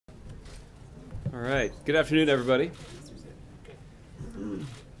All right. Good afternoon, everybody.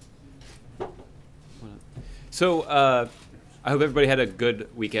 So I hope everybody had a good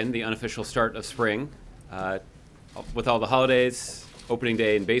weekend, the unofficial start of spring, with all the holidays, opening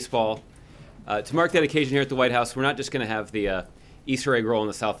day, and baseball. To mark that occasion here at the White House, we're not just going to have the Easter egg roll on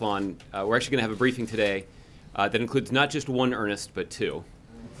the South Lawn. We're actually going to have a briefing today that includes not just one Ernest, but two.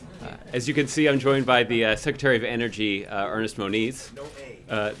 As you can see, I'm joined by the Secretary of Energy, Ernest Moniz. No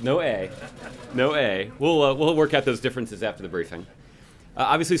A. No A. No A. We'll work out those differences after the briefing.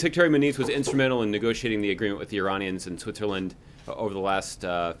 Obviously, Secretary Moniz was instrumental in negotiating the agreement with the Iranians and Switzerland over the last,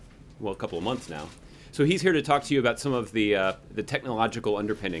 couple of months now. So he's here to talk to you about some of the technological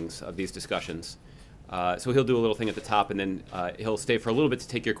underpinnings of these discussions. So he'll do a little thing at the top, and then he'll stay for a little bit to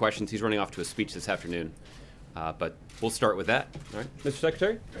take your questions. He's running off to a speech this afternoon. But we'll start with that. All right, Mr.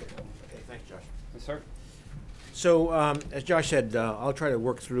 Secretary? Great. Okay, thanks, Josh. Let's start. So, as Josh said, I'll try to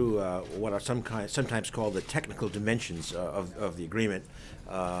work through what are sometimes called the technical dimensions of the agreement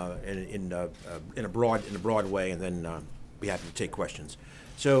in a broad way, and then be happy to take questions.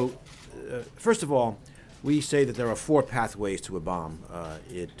 So, first of all, we say that there are four pathways to a bomb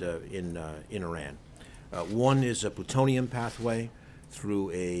in Iran. One is a plutonium pathway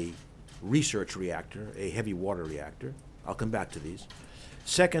through a research reactor, a heavy water reactor. I'll come back to these.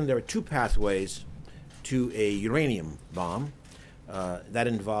 Second, there are two pathways to a uranium bomb. That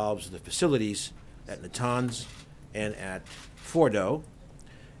involves the facilities at Natanz and at Fordo.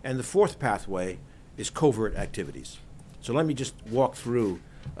 And the fourth pathway is covert activities. So let me just walk through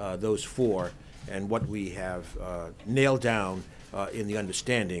those four and what we have nailed down in the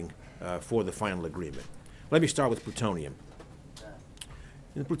understanding for the final agreement. Let me start with plutonium.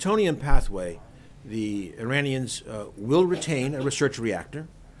 In the plutonium pathway, the Iranians will retain a research reactor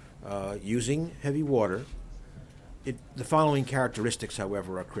using heavy water. The following characteristics,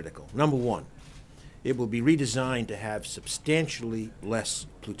 however, are critical. Number one, it will be redesigned to have substantially less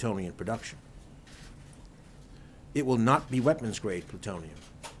plutonium production. It will not be weapons-grade plutonium.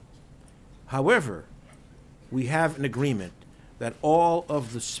 However, we have an agreement that all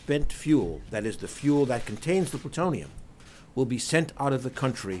of the spent fuel, that is the fuel that contains the plutonium, will be sent out of the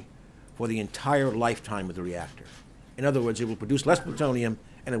country for the entire lifetime of the reactor. In other words, it will produce less plutonium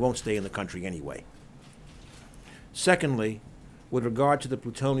and it won't stay in the country anyway. Secondly, with regard to the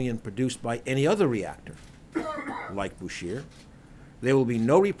plutonium produced by any other reactor, like Bushehr, there will be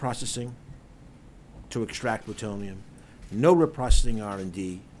no reprocessing to extract plutonium, no reprocessing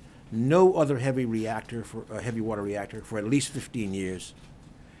R&D, no other heavy water reactor for at least 15 years,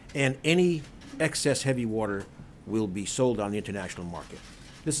 and any excess heavy water will be sold on the international market.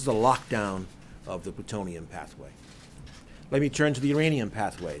 This is a lockdown of the plutonium pathway. Let me turn to the uranium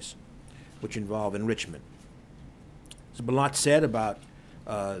pathways, which involve enrichment. There's been a lot said about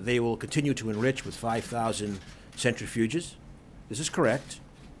they will continue to enrich with 5,000 centrifuges. This is correct,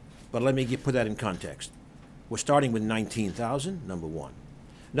 but let me put that in context. We're starting with 19,000, number one.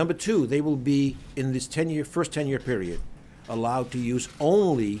 Number two, they will be, in this first 10-year period, allowed to use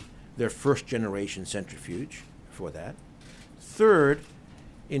only their first-generation centrifuge for that. Third,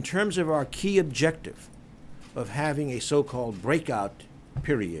 in terms of our key objective of having a so-called breakout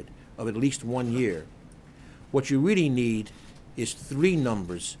period of at least 1 year, what you really need is three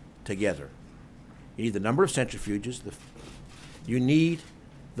numbers together. You need the number of centrifuges, you need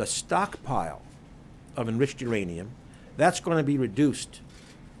the stockpile of enriched uranium. That's going to be reduced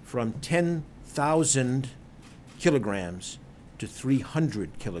from 10,000 kilograms to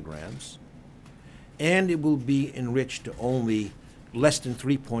 300 kilograms. And it will be enriched to only less than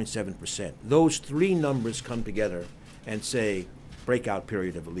 3.7%. Those three numbers come together and say breakout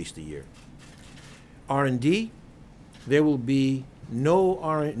period of at least a year. R&D, there will be no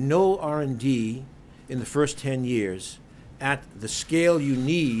R&D in the first 10 years at the scale you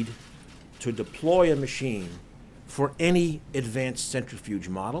need to deploy a machine for any advanced centrifuge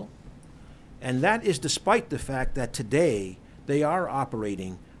model. And that is despite the fact that today they are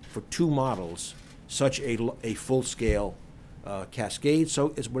operating for two models, such a full-scale cascade,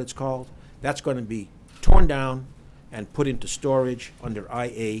 so is what it's called. That's going to be torn down and put into storage under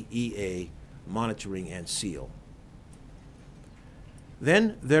IAEA monitoring and seal.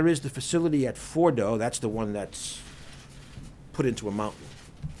 Then there is the facility at Fordo. That's the one that's put into a mountain.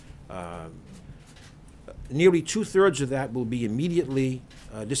 Nearly two-thirds of that will be immediately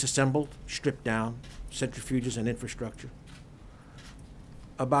disassembled, stripped down, centrifuges and infrastructure.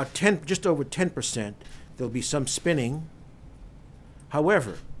 About just over 10%, there'll be some spinning.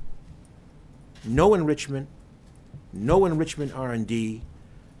 However, no enrichment R&D,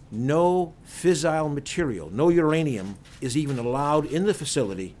 no fissile material, no uranium is even allowed in the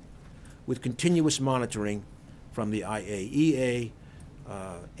facility with continuous monitoring from the IAEA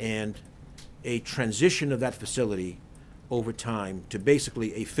and a transition of that facility over time to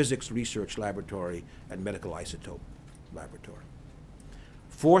basically a physics research laboratory and medical isotope laboratory.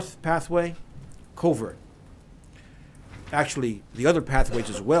 Fourth pathway, covert. Actually, the other pathways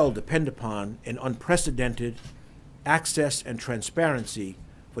as well depend upon an unprecedented access and transparency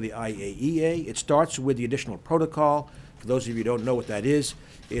for the IAEA. It starts with the additional protocol. For those of you who don't know what that is,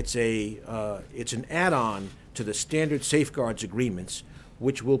 it's an add-on to the standard safeguards agreements,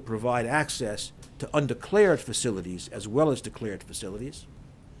 which will provide access to undeclared facilities as well as declared facilities.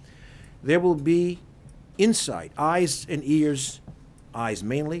 There will be insight, eyes and ears, eyes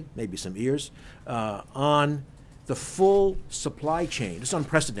mainly, maybe some ears, on the full supply chain. It's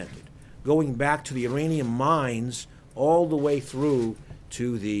unprecedented, going back to the uranium mines all the way through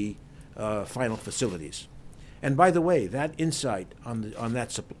to the final facilities. And by the way, that insight on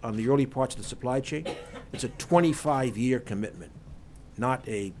the early parts of the supply chain, it's a 25-year commitment, not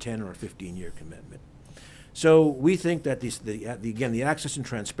a 10 or 15-year commitment. So we think that again, the access and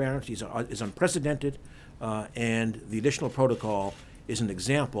transparency is unprecedented, and the additional protocol is an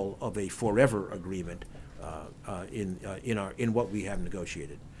example of a forever agreement in what we have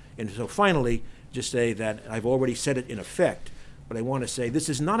negotiated. And so finally, just say that I've already said it in effect, but I want to say this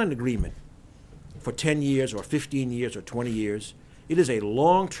is not an agreement for 10 years or 15 years or 20 years. It is a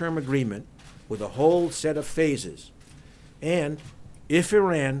long-term agreement with a whole set of phases. And if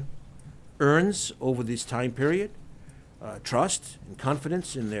Iran earns over this time period trust and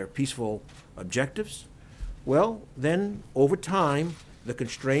confidence in their peaceful objectives, well, then over time, the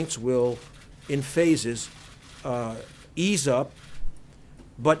constraints will, in phases, ease up,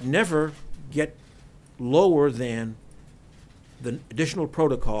 but never get lower than the additional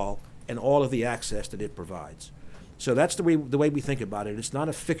protocol and all of the access that it provides. So that's the way we think about it. It's not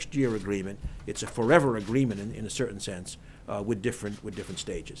a fixed year agreement. It's a forever agreement in a certain sense with different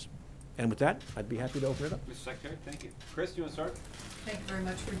stages. And with that, I'd be happy to open it up. Mr. Secretary, thank you. Chris, do you want to start? Thank you very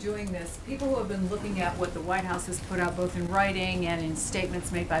much for doing this. People who have been looking at what the White House has put out both in writing and in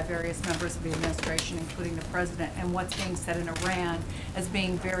statements made by various members of the administration, including the president, and what's being said in Iran as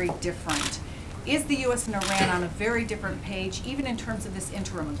being very different. Is the U.S. and Iran on a very different page, even in terms of this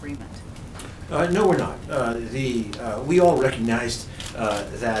interim agreement? No, we're not. We all recognize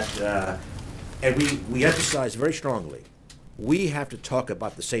that, and we emphasize very strongly, we have to talk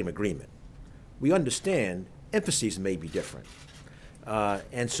about the same agreement. We understand emphases may be different.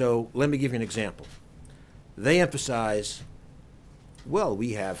 And so let me give you an example. They emphasize, well,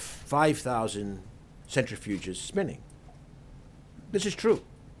 we have 5,000 centrifuges spinning. This is true,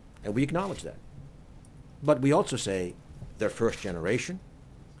 and we acknowledge that. But we also say they're first generation.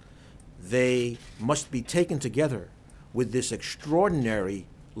 They must be taken together with this extraordinary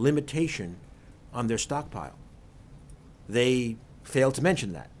limitation on their stockpile. They fail to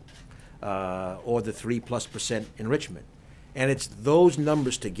mention that, or the 3+% enrichment. And it's those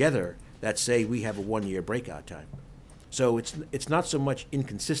numbers together that say we have a 1-year breakout time. So it's not so much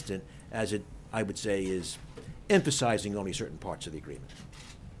inconsistent as it, I would say, is emphasizing only certain parts of the agreement.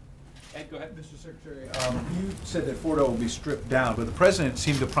 Ed, go ahead. Mr. Secretary, you said that Fordo will be stripped down, but the president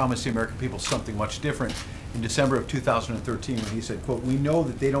seemed to promise the American people something much different in December of 2013 when he said, quote, "We know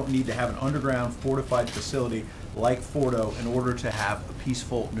that they don't need to have an underground fortified facility like Fordo in order to have a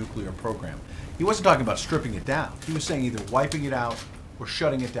peaceful nuclear program." He wasn't talking about stripping it down. He was saying either wiping it out or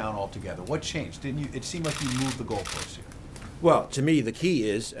shutting it down altogether. What changed? Didn't you? It seemed like you moved the goalposts here. Well, to me, the key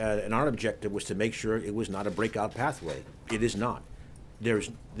is, and our objective was to make sure it was not a breakout pathway. It is not. There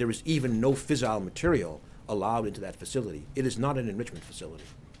is even no fissile material allowed into that facility. It is not an enrichment facility.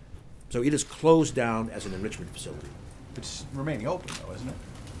 So it is closed down as an enrichment facility. It's remaining open, though, isn't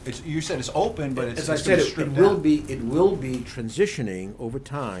it? You said it's open, but it's as I said, it will down. be transitioning over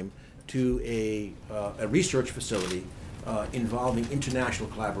time to a research facility involving international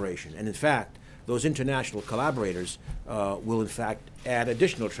collaboration. And in fact, those international collaborators will in fact add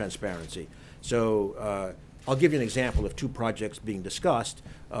additional transparency. So I'll give you an example of two projects being discussed,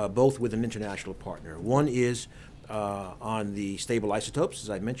 both with an international partner. One is on the stable isotopes,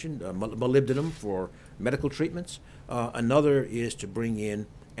 as I mentioned, molybdenum for medical treatments. Another is to bring in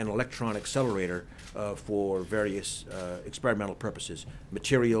an electron accelerator for various experimental purposes,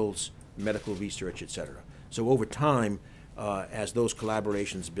 materials, medical research, etc. So over time, as those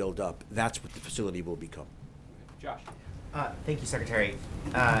collaborations build up, that's what the facility will become. Josh. Thank you, Secretary.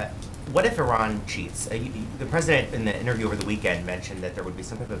 What if Iran cheats? The president in the interview over the weekend mentioned that there would be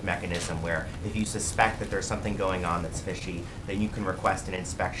some type of mechanism where if you suspect that there's something going on that's fishy, then you can request an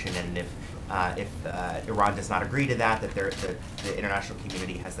inspection, and if if Iran does not agree to that, the international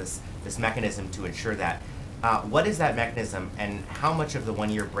community has this mechanism to ensure that. What is that mechanism, and how much of the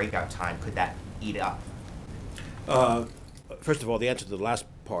one-year breakout time could that eat up? First of all, the answer to the last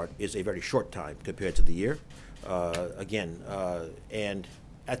part is a very short time compared to the year. And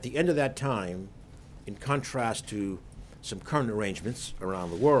at the end of that time, in contrast to some current arrangements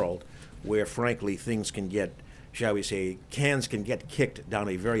around the world, where frankly things can get, shall we say, cans can get kicked down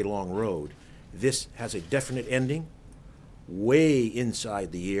a very long road, this has a definite ending, way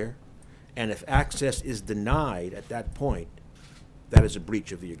inside the year, and if access is denied at that point, that is a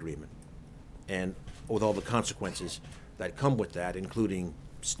breach of the agreement. And with all the consequences that come with that, including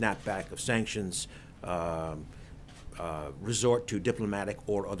snapback of sanctions, resort to diplomatic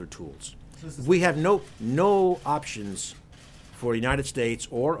or other tools. We have no options for the United States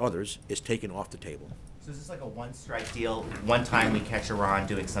or others is taken off the table. So is this like a one-strike deal? One time we catch Iran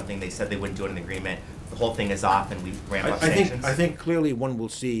doing something they said they wouldn't do it in the agreement, the whole thing is off and we ramp up sanctions? I think clearly one will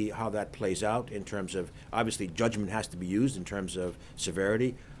see how that plays out in terms of, obviously judgment has to be used in terms of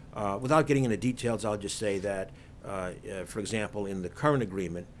severity. Without getting into details, I'll just say that, for example, in the current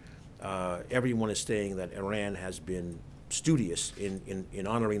agreement, everyone is saying that Iran has been studious in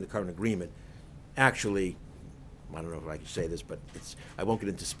honoring the current agreement. Actually, I don't know if I can say this, but I won't get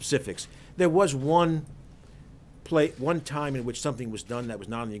into specifics. There was one time in which something was done that was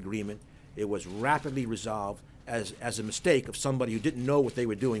not in the agreement. It was rapidly resolved as a mistake of somebody who didn't know what they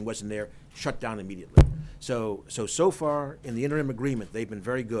were doing, wasn't there, shut down immediately. So far in the interim agreement, they've been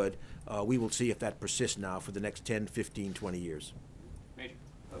very good. We will see if that persists now for the next 10, 15, 20 years. Major.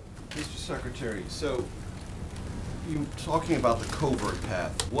 Mr. Secretary, so you're talking about the covert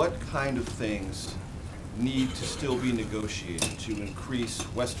path. What kind of things need to still be negotiated to increase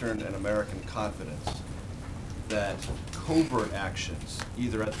Western and American confidence that covert actions,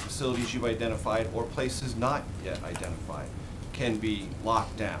 either at the facilities you've identified or places not yet identified, can be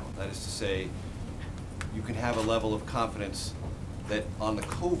locked down? That is to say, you can have a level of confidence that on the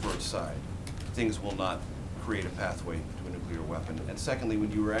covert side, things will not create a pathway to a nuclear weapon. And secondly,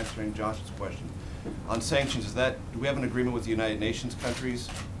 when you were answering Josh's question, on sanctions, do we have an agreement with the United Nations countries,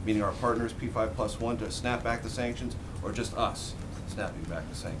 meaning our partners, P5+1, to snap back the sanctions, or just us snapping back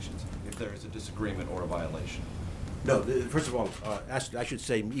the sanctions, if there is a disagreement or a violation? No, first of all, I should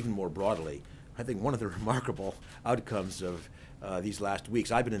say even more broadly, I think one of the remarkable outcomes of these last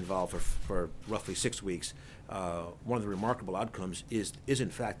weeks, I've been involved for roughly 6 weeks, one of the remarkable outcomes is in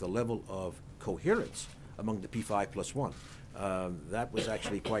fact the level of coherence among the P5+1. That was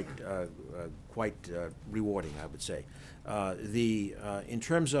actually quite rewarding, I would say. In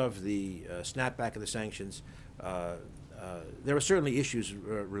terms of the snapback of the sanctions, there are certainly issues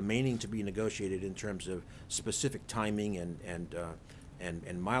remaining to be negotiated in terms of specific timing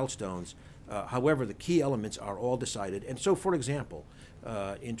and milestones. However, the key elements are all decided. And so, for example,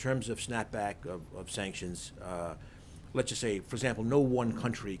 in terms of snapback of sanctions, let's just say, for example, no one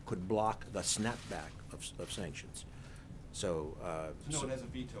country could block the snapback of sanctions. So, no one has a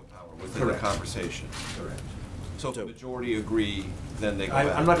veto power within the conversation. Correct. So if the majority agree, then they go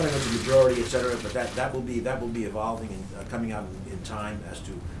back. I'm not going to go to the majority, et cetera, but that will be evolving and coming out in time as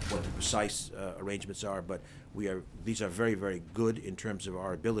to what the precise arrangements are. But these are very, very good in terms of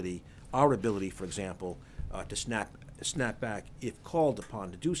our ability, for example, to snap back if called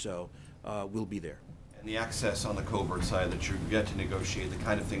upon to do so, will be there. And the access on the covert side that you get to negotiate, the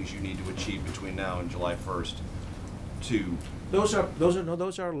kind of things you need to achieve between now and July 1st.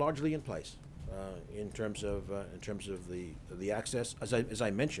 Those are largely in place in terms of the access, as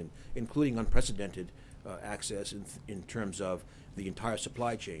I mentioned, including unprecedented access in terms of the entire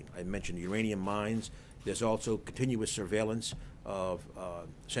supply chain. I mentioned uranium mines. There's also continuous surveillance of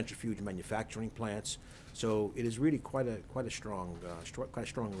centrifuge manufacturing plants. So it is really quite a strong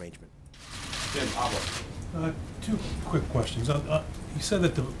arrangement. Jim, Pablo. Two quick questions. You said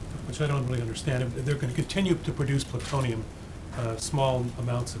that which I don't really understand, they're going to continue to produce plutonium, small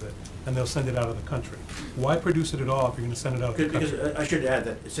amounts of it, and they'll send it out of the country. Why produce it at all if you're going to send it out of the country? Because I should add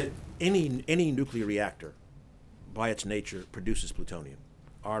that any nuclear reactor, by its nature, produces plutonium.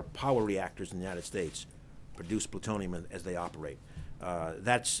 Our power reactors in the United States produce plutonium as they operate.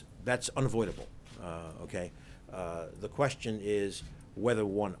 That's unavoidable. Okay. The question is whether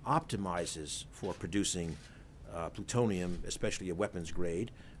one optimizes for producing plutonium, especially a weapons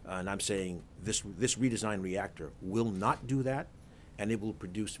grade. And I'm saying this redesigned reactor will not do that, and it will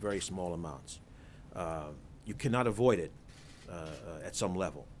produce very small amounts. You cannot avoid it at some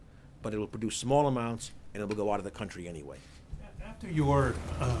level, but it will produce small amounts, and it will go out of the country anyway. After your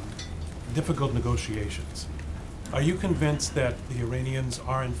difficult negotiations, are you convinced that the Iranians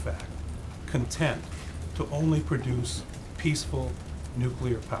are in fact content to only produce peaceful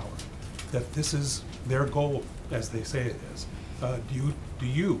nuclear power, that this is their goal, as they say it is. Do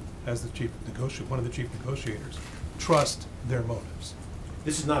you, as the one of the chief negotiators, trust their motives?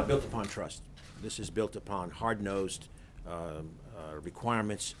 This is not built upon trust. This is built upon hard-nosed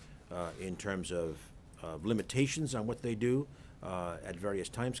requirements in terms of limitations on what they do at various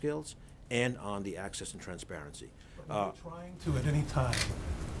timescales and on the access and transparency. Are you trying to, at any time,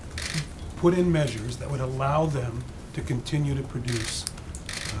 put in measures that would allow them to continue to produce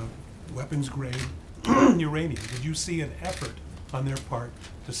weapons-grade uranium? Did you see an effort on their part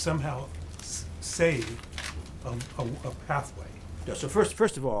to somehow save a pathway? Yeah, so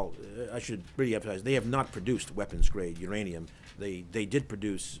first of all, I should really emphasize, they have not produced weapons-grade uranium. They did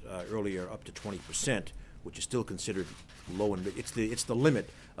produce earlier up to 20%, which is still considered low enriched. It's the limit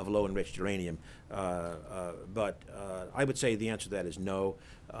of low enriched uranium. But I would say the answer to that is no.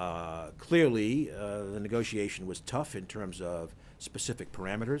 Clearly, the negotiation was tough in terms of specific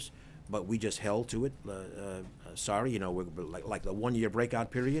parameters, but we just held to it. Sorry, we're like the 1-year breakout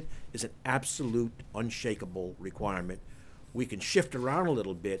period is an absolute unshakable requirement. We can shift around a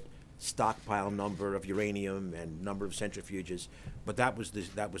little bit, stockpile number of uranium and number of centrifuges, but that was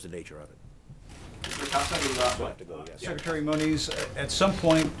the nature of it. Secretary Moniz, at some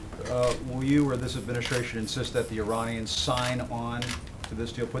point, will you or this administration insist that the Iranians sign on to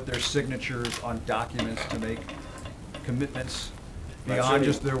this deal, put their signatures on documents to make commitments beyond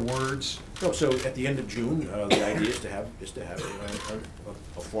just their words? No, so at the end of June, the idea is to have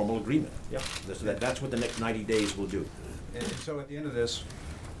a formal agreement. Yeah, that's what the next 90 days will do. And so at the end of this,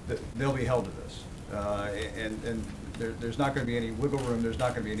 they'll be held to this, and there's not going to be any wiggle room. There's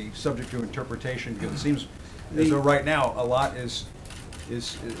not going to be any subject to interpretation, because it seems as though right now a lot is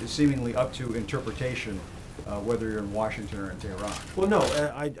seemingly up to interpretation, whether you're in Washington or in Tehran. Well, no,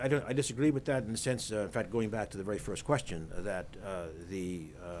 I disagree with that in the sense, in fact, going back to the very first question, that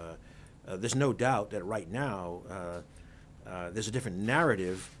there's no doubt that right now there's a different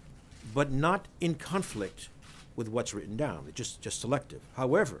narrative, but not in conflict with what's written down. It's just selective.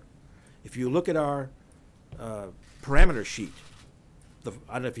 However, if you look at our parameter sheet,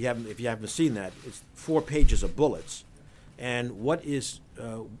 I don't know if you haven't seen that. It's 4 pages of bullets, and what is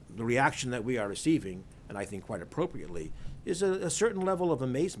the reaction that we are receiving, and I think quite appropriately, is a certain level of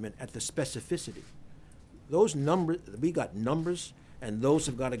amazement at the specificity. Those numbers, we got numbers, and those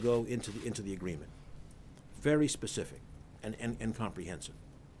have got to go into the agreement. Very specific and comprehensive.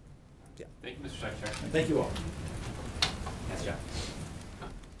 Yeah. Thank you, Mr. Secretary. Thank you all. Yes, John.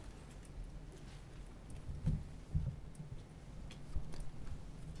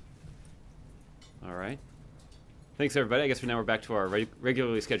 All right. Thanks, everybody. I guess now we're back to our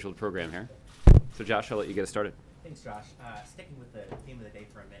regularly scheduled program here. So, Josh, I'll let you get us started. Thanks, Josh. Sticking with the theme of the day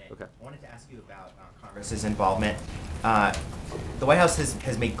for a minute, Okay. I wanted to ask you about Congress's involvement. The White House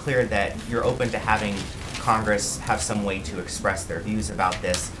has made clear that you're open to having Congress have some way to express their views about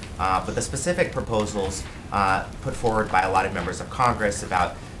this, but the specific proposals put forward by a lot of members of Congress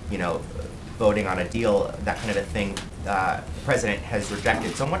about, voting on a deal, that kind of a thing, the President has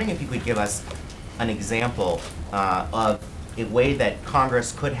rejected. So I'm wondering if you could give us an example of a way that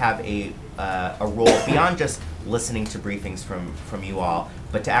Congress could have a role beyond just listening to briefings from you all,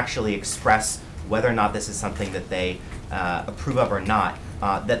 but to actually express whether or not this is something that they approve of or not,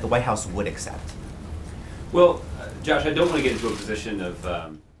 that the White House would accept. Well, Josh, I don't want to get into a position of,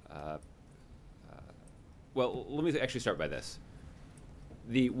 well, let me actually start by this.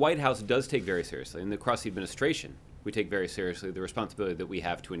 The White House does take very seriously, and across the administration, we take very seriously the responsibility that we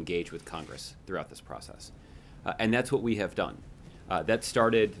have to engage with Congress throughout this process. And that's what we have done. That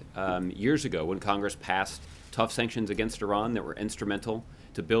started years ago when Congress passed tough sanctions against Iran that were instrumental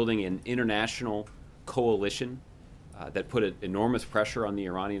to building an international coalition that put enormous pressure on the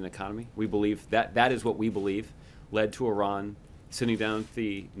Iranian economy. We believe that is what we believe led to Iran sitting down at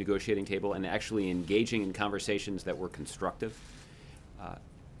the negotiating table and actually engaging in conversations that were constructive.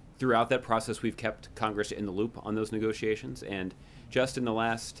 Throughout that process, we've kept Congress in the loop on those negotiations, and just in the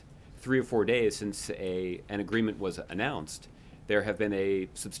last 3 or 4 days since an agreement was announced, there have been a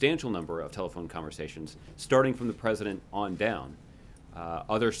substantial number of telephone conversations, starting from the President on down.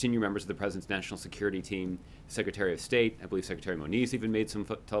 Other senior members of the President's national security team, Secretary of State, I believe Secretary Moniz even made some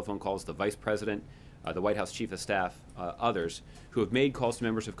telephone calls, the Vice President, the White House Chief of Staff, others, who have made calls to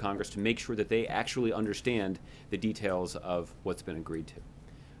members of Congress to make sure that they actually understand the details of what's been agreed to.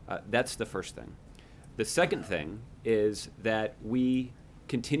 That's the first thing. The second thing is that we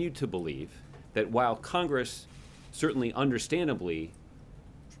continue to believe that while Congress certainly understandably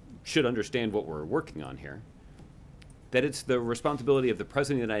should understand what we're working on here, that it's the responsibility of the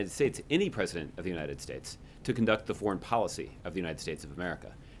President of the United States, any President of the United States, to conduct the foreign policy of the United States of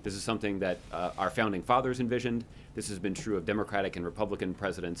America. This is something that our founding fathers envisioned. This has been true of Democratic and Republican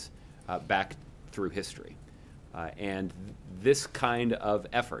presidents back through history. And this kind of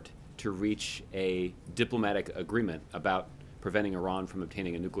effort to reach a diplomatic agreement about preventing Iran from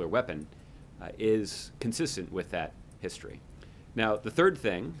obtaining a nuclear weapon is consistent with that history. Now, the third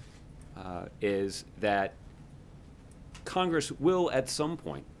thing is that Congress will, at some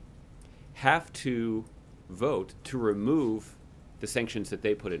point, have to vote to remove the sanctions that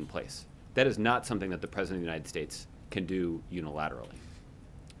they put in place. That is not something that the President of the United States can do unilaterally.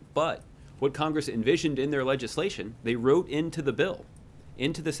 But what Congress envisioned in their legislation, they wrote into the bill,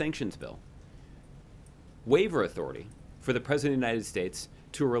 into the sanctions bill, waiver authority for the President of the United States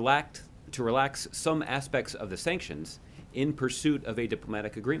to relax some aspects of the sanctions in pursuit of a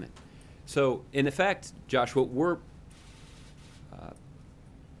diplomatic agreement. So, in effect, Josh, what we're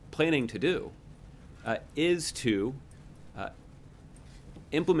planning to do is to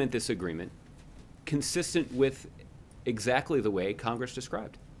implement this agreement consistent with exactly the way Congress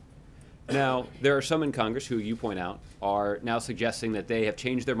described. Now, there are some in Congress who, you point out, are now suggesting that they have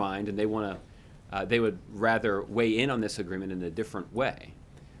changed their mind and they want to, they would rather weigh in on this agreement in a different way.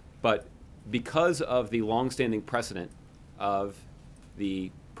 But because of the longstanding precedent of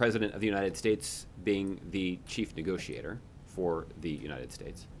the President of the United States being the chief negotiator for the United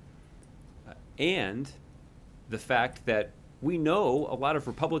States, and the fact that we know a lot of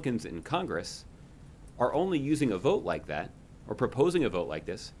Republicans in Congress are only using a vote like that, or proposing a vote like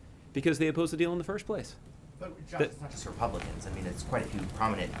this, because they oppose the deal in the first place. But Josh, it's not just Republicans. I mean, it's quite a few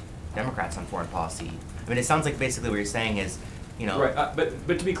prominent Democrats on foreign policy. I mean, it sounds like basically what you're saying is, you know... Right,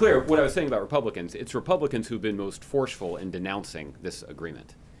 but to be clear, what I was saying about Republicans, it's Republicans who've been most forceful in denouncing this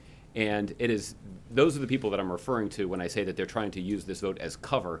agreement. And it is, those are the people that I'm referring to when I say that they're trying to use this vote as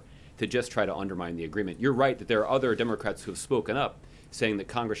cover to just try to undermine the agreement. You're right that there are other Democrats who have spoken up saying that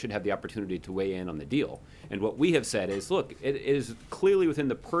Congress should have the opportunity to weigh in on the deal. And what we have said is, look, it is clearly within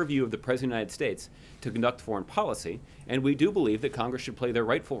the purview of the President of the United States to conduct foreign policy, and we do believe that Congress should play their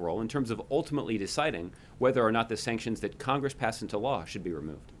rightful role in terms of ultimately deciding whether or not the sanctions that Congress passed into law should be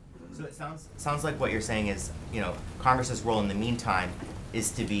removed. So it sounds like what you're saying is, you know, Congress's role in the meantime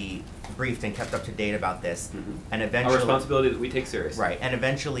is to be briefed and kept up to date about this, and eventually... A responsibility that we take seriously. Right, and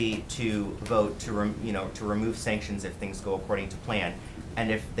eventually to vote to remove sanctions if things go according to plan. And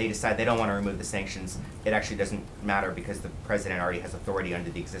if they decide they don't want to remove the sanctions, it actually doesn't matter because the president already has authority under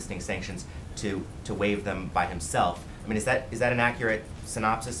the existing sanctions to waive them by himself. I mean, is that an accurate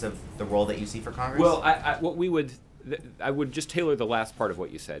synopsis of the role that you see for Congress? Well, I would just tailor the last part of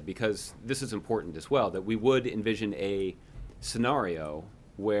what you said, because this is important as well, that we would envision a scenario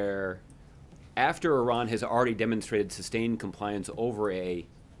where after Iran has already demonstrated sustained compliance over a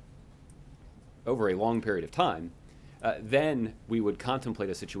long period of time, then we would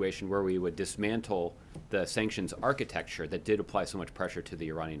contemplate a situation where we would dismantle the sanctions architecture that did apply so much pressure to the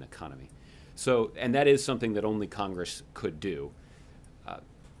Iranian economy. So, and that is something that only Congress could do.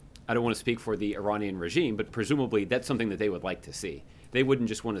 I don't want to speak for the Iranian regime, but presumably that's something that they would like to see. They wouldn't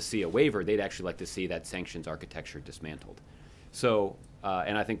just want to see a waiver, they'd actually like to see that sanctions architecture dismantled. So,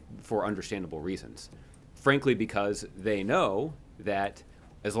 and I think for understandable reasons. Frankly, because they know that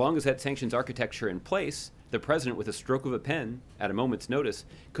as long as that sanctions architecture in place, the president, with a stroke of a pen at a moment's notice,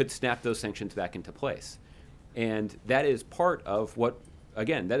 could snap those sanctions back into place. And that is part of what,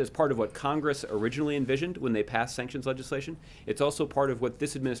 again, that is part of what Congress originally envisioned when they passed sanctions legislation. It's also part of what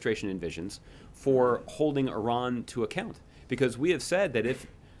this administration envisions for holding Iran to account. Because we have said that if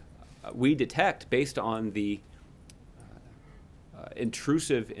we detect, based on the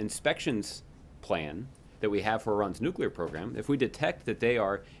intrusive inspections plan that we have for Iran's nuclear program, if we detect that they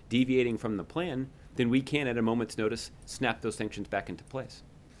are deviating from the plan, then we can, at a moment's notice, snap those sanctions back into place.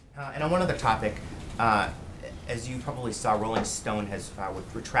 And on one other topic, as you probably saw, Rolling Stone has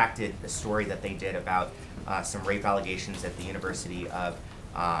retracted the story that they did about some rape allegations at the University of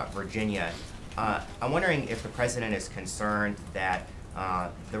Virginia. I'm wondering if the president is concerned that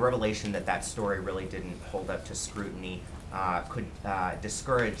the revelation that that story really didn't hold up to scrutiny could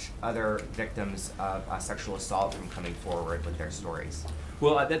discourage other victims of sexual assault from coming forward with their stories.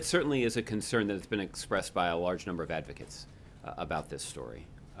 Well, that certainly is a concern that has been expressed by a large number of advocates about this story.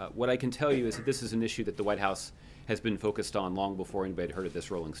 What I can tell you is that this is an issue that the White House has been focused on long before anybody had heard of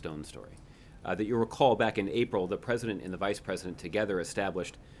this Rolling Stone story. That you'll recall back in April, the president and the vice president together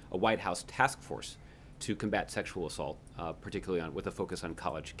established a White House task force to combat sexual assault, particularly with a focus on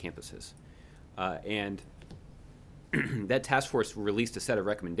college campuses. And that task force released a set of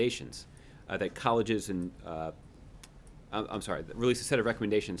recommendations that colleges and I'm sorry, released a set of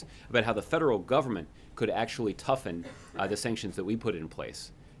recommendations about how the federal government could actually toughen the sanctions that we put in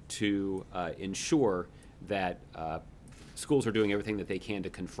place to ensure that schools are doing everything that they can to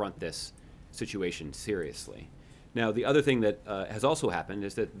confront this situation seriously. Now, the other thing that has also happened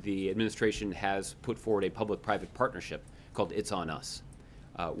is that the administration has put forward a public-private partnership called It's On Us,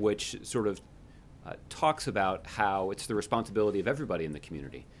 which sort of talks about how it's the responsibility of everybody in the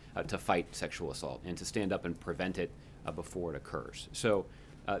community to fight sexual assault and to stand up and prevent it before it occurs. So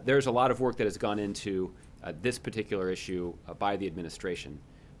there's a lot of work that has gone into this particular issue by the administration,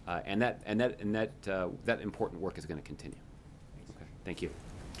 and that important work is going to continue. Okay, thank you.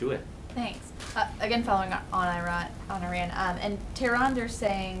 Julia. Thanks. Again, following on Iran, in Tehran, they're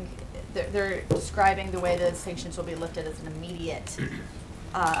saying they're describing the way the sanctions will be lifted as an immediate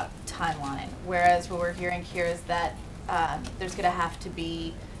timeline, whereas what we're hearing here is that there's going to have to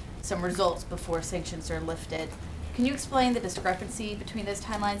be some results before sanctions are lifted. Can you explain the discrepancy between those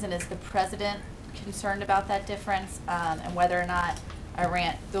timelines, and is the president concerned about that difference, and whether or not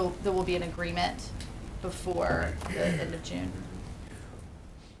Iran there will be an agreement before the end of June?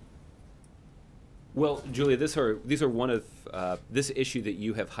 Well, Julia, these are one of this issue that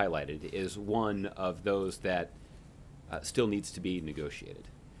you have highlighted is one of those that still needs to be negotiated.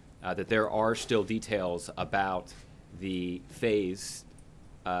 That there are still details about the phase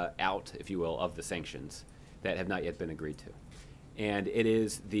out, if you will, of the sanctions that have not yet been agreed to. And it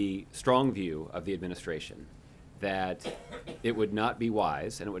is the strong view of the administration that it would not be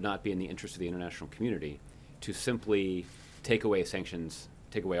wise and it would not be in the interest of the international community to simply take away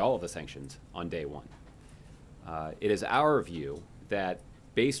all of the sanctions on day one. It is our view that,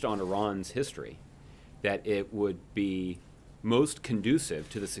 based on Iran's history, that it would be most conducive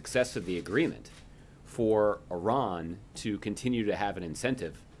to the success of the agreement for Iran to continue to have an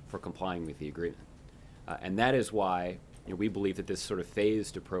incentive for complying with the agreement. And that is why we believe that this sort of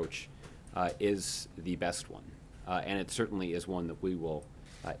phased approach is the best one. And it certainly is one that we will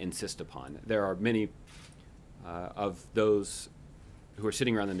insist upon. There are many of those who are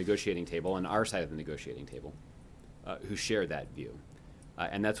sitting around the negotiating table, on our side of the negotiating table, who share that view.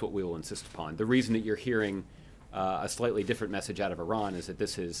 And that's what we will insist upon. The reason that you're hearing a slightly different message out of Iran is that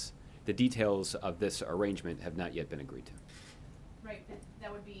the details of this arrangement have not yet been agreed to. Right, but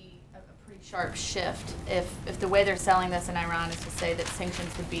that would be a pretty sharp shift if the way they're selling this in Iran is to say that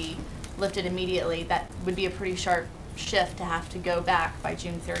sanctions would be lifted immediately. That would be a pretty sharp shift to have to go back by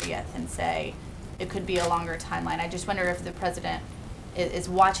June 30th and say it could be a longer timeline. I just wonder if the president is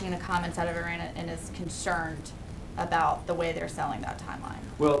watching the comments out of Iran and is concerned about the way they're selling that timeline.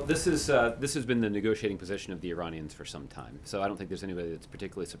 Well, this has been the negotiating position of the Iranians for some time. So I don't think there's anybody that's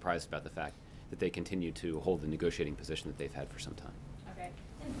particularly surprised about the fact that they continue to hold the negotiating position that they've had for some time. Okay.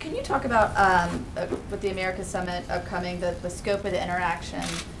 And can you talk about, with the America Summit upcoming, the scope of the interaction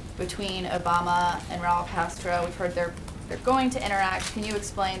between Obama and Raul Castro? We've heard they're going to interact. Can you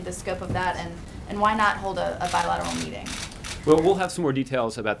explain the scope of that, and why not hold a bilateral meeting? Well, we'll have some more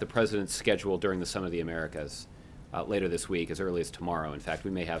details about the president's schedule during the Summit of the Americas later this week, as early as tomorrow. In fact,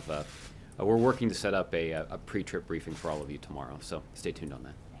 we may have, we're working to set up a pre-trip briefing for all of you tomorrow, so stay tuned on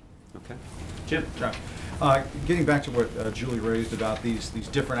that. Okay. Jim? John, getting back to what Julie raised about these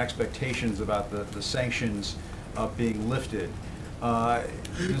different expectations about the sanctions being lifted,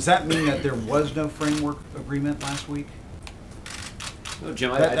 does that mean that there was no framework agreement last week? No,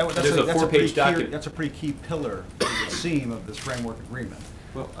 Jim, there's a four-page document. That's a pretty key pillar, it would seem, of this framework agreement.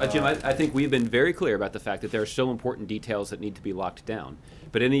 Well, Jim, I think we've been very clear about the fact that there are still important details that need to be locked down.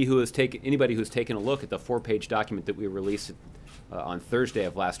 But anybody who's taken a look at the four-page document that we released on Thursday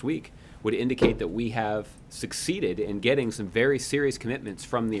of last week would indicate that we have succeeded in getting some very serious commitments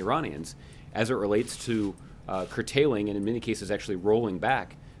from the Iranians as it relates to curtailing and in many cases actually rolling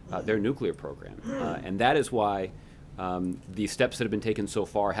back their nuclear program. And that is why the steps that have been taken so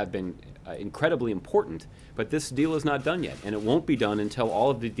far have been incredibly important, but this deal is not done yet, and it won't be done until all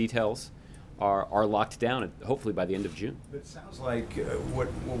of the details are locked down, hopefully by the end of June. It sounds like what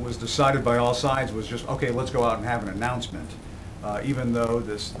was decided by all sides was just, okay, let's go out and have an announcement, even though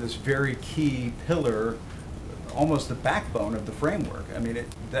this very key pillar, almost the backbone of the framework. I mean, is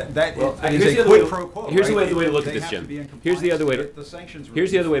a quid pro quo. Here's right? the way to look at this, Jim. Here's the other way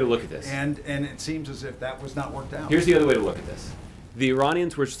to look at this. And it seems as if that was not worked out. Here's the other way to look at this. The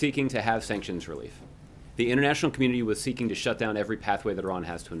Iranians were seeking to have sanctions relief. The international community was seeking to shut down every pathway that Iran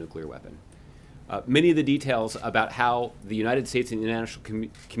has to a nuclear weapon. Many of the details about how the United States and the international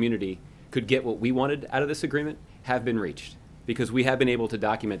community could get what we wanted out of this agreement have been reached, because we have been able to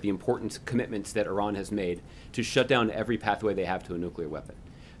document the important commitments that Iran has made to shut down every pathway they have to a nuclear weapon.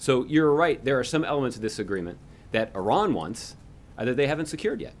 So you're right, there are some elements of this agreement that Iran wants that they haven't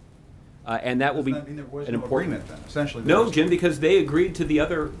secured yet. And that will be Doesn't that mean there was an no important agreement then? Essentially, there No, was- Jim, because they agreed to the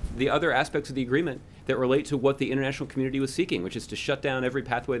other aspects of the agreement that relate to what the international community was seeking, which is to shut down every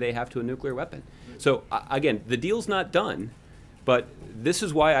pathway they have to a nuclear weapon. So again, the deal's not done, but this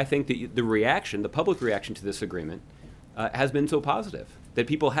is why I think that the reaction, the public reaction to this agreement, has been so positive. That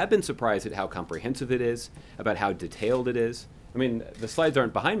people have been surprised at how comprehensive it is, about how detailed it is. I mean, the slides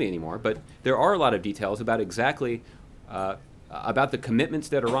aren't behind me anymore, but there are a lot of details about exactly about the commitments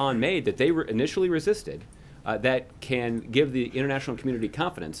that Iran made that they initially resisted, that can give the international community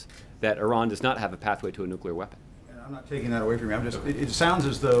confidence that Iran does not have a pathway to a nuclear weapon. And I'm not taking that away from you. I'm just, it sounds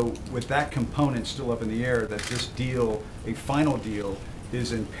as though with that component still up in the air, that this deal, a final deal,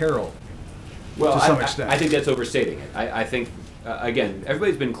 is in peril Well, to some extent. I think that's overstating it. I think, again,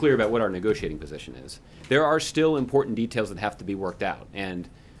 everybody's been clear about what our negotiating position is. There are still important details that have to be worked out. And,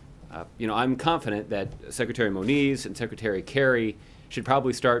 I'm confident that Secretary Moniz and Secretary Kerry should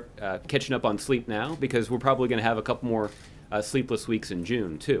probably start catching up on sleep now, because we're probably going to have a couple more sleepless weeks in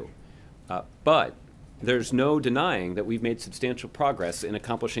June, too. But there's no denying that we've made substantial progress in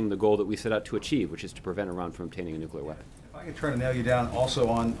accomplishing the goal that we set out to achieve, which is to prevent Iran from obtaining a nuclear weapon. If I could try to nail you down also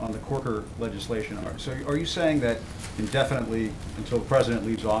on the Corker legislation. So are you saying that indefinitely, until the president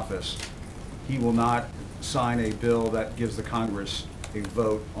leaves office, he will not sign a bill that gives the Congress a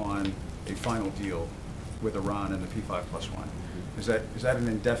vote on a final deal with Iran and the P5+1? Is that an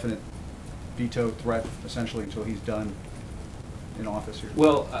indefinite veto threat, essentially, until he's done in office here?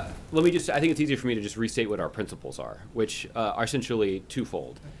 Well, I think it's easier for me to just restate what our principles are, which are essentially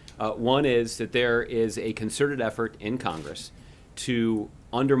twofold. One is that there is a concerted effort in Congress to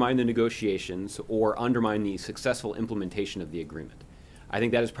undermine the negotiations or undermine the successful implementation of the agreement. I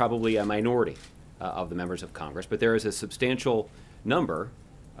think that is probably a minority of the members of Congress, but there is a substantial number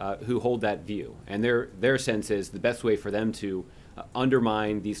who hold that view. And their sense is the best way for them to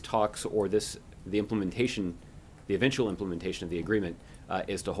undermine these talks or the eventual implementation of the agreement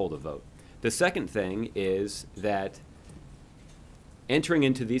is to hold a vote. The second thing is that entering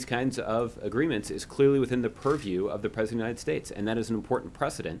into these kinds of agreements is clearly within the purview of the President of the United States, and that is an important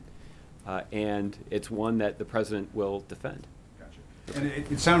precedent, and it's one that the President will defend. Gotcha. And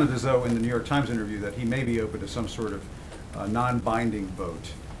it sounded as though in the New York Times interview that he may be open to some sort of non-binding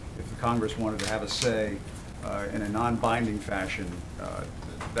vote. If the Congress wanted to have a say in a non-binding fashion,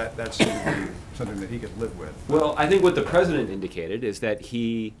 that seemed to be something that he could live with. Well, I think what the President indicated is that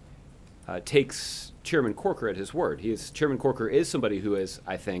he takes Chairman Corker at his word. Chairman Corker is somebody who is,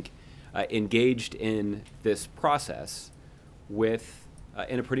 I think, engaged in this process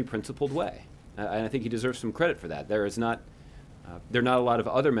in a pretty principled way. And I think he deserves some credit for that. There are not a lot of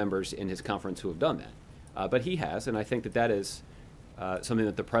other members in his conference who have done that. But he has, and I think that is something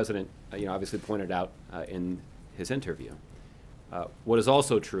that the President obviously pointed out in his interview. What is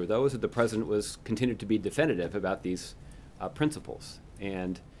also true, though, is that the President continued to be definitive about these principles.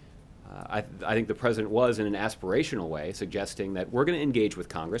 And I think the President was, in an aspirational way, suggesting that we're going to engage with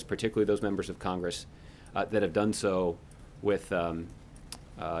Congress, particularly those members of Congress that have done so with, in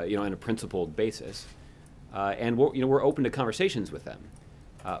a principled basis. And we're open to conversations with them.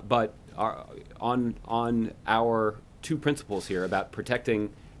 But on our two principles here about protecting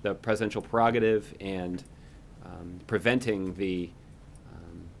the presidential prerogative and preventing the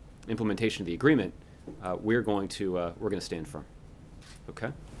implementation of the agreement, we're going to stand firm.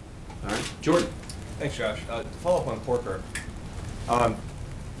 Okay. All right, Jordan. Thanks, Josh. To follow up on Corker,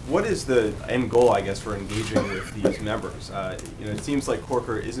 what is the end goal, I guess, for engaging with these members? It seems like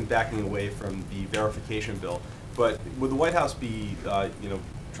Corker isn't backing away from the verification bill, but would the White House be,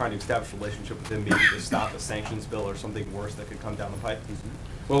 trying to establish a relationship with him, maybe to stop a sanctions bill or something worse that could come down the pipe?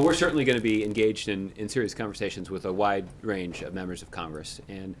 Well, we're certainly going to be engaged in serious conversations with a wide range of members of Congress,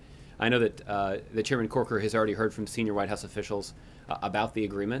 and I know that Chairman Corker has already heard from senior White House officials about the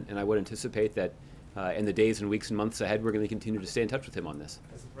agreement, and I would anticipate that in the days and weeks and months ahead, we're going to continue to stay in touch with him on this.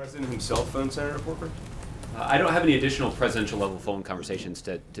 Has the President himself phoned Senator Corker? I don't have any additional presidential level phone conversations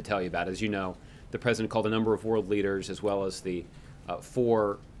to tell you about. As you know, the President called a number of world leaders as well as the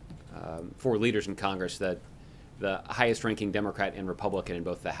four leaders in Congress, the highest ranking Democrat and Republican in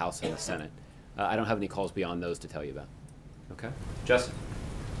both the House and the Senate. I don't have any calls beyond those to tell you about. Okay. Justin?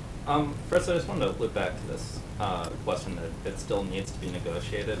 First, I just wanted to loop back to this question that it still needs to be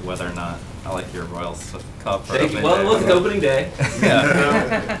negotiated, whether or not, I like your Royal Cup. Well, look, it's opening day.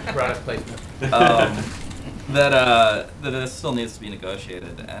 Yeah. Product placement. That it still needs to be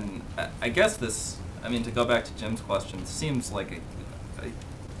negotiated. And I guess to go back to Jim's question, seems like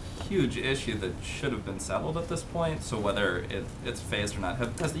a huge issue that should have been settled at this point. So whether it's phased or not,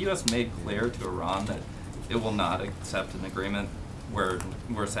 has the U.S. made clear to Iran that it will not accept an agreement where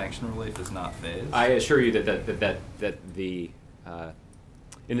sanction relief is not phased? I assure you that the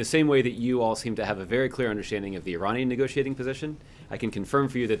in the same way that you all seem to have a very clear understanding of the Iranian negotiating position, I can confirm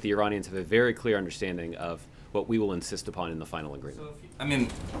for you that the Iranians have a very clear understanding of what we will insist upon in the final agreement. So I mean,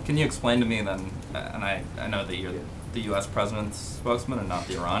 can you explain to me then, and I know that you're the U.S. president's spokesman and not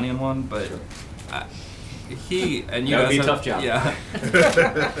the Iranian one, but Sure. he and you That would guys be a have, tough job.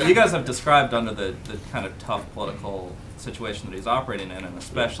 Yeah, you guys have described under the kind of tough political situation that he's operating in, and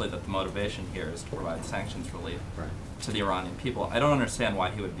especially that the motivation here is to provide sanctions relief Right. to the Iranian people. I don't understand why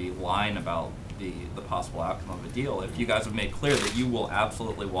he would be lying about the possible outcome of a deal if you guys have made clear that you will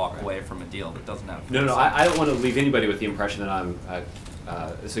absolutely walk away from a deal that doesn't have. No, I don't want to leave anybody with the impression that I'm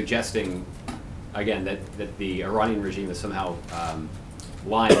suggesting, again, that the Iranian regime is somehow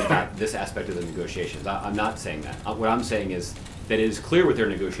lying about this aspect of the negotiations. I'm not saying that. What I'm saying is that it is clear what their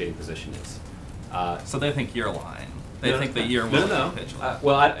negotiating position is. So they think you're lying. They think that you're willing to capitulate.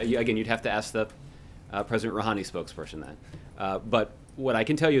 Well, again, you'd have to ask the President Rouhani spokesperson that. But what I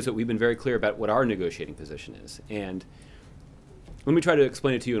can tell you is that we've been very clear about what our negotiating position is. And let me try to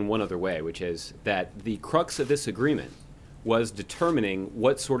explain it to you in one other way, which is that the crux of this agreement was determining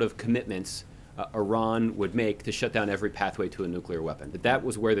what sort of commitments Iran would make to shut down every pathway to a nuclear weapon. That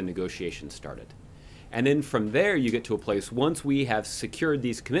was where the negotiations started. And then from there, you get to a place, once we have secured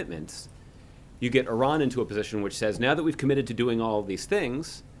these commitments, you get Iran into a position which says, now that we've committed to doing all of these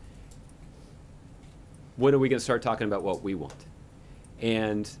things, when are we going to start talking about what we want?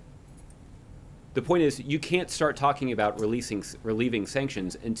 And the point is, you can't start talking about relieving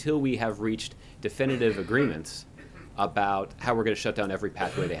sanctions until we have reached definitive agreements about how we're going to shut down every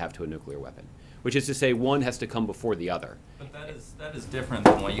pathway they have to a nuclear weapon, which is to say one has to come before the other. But that is different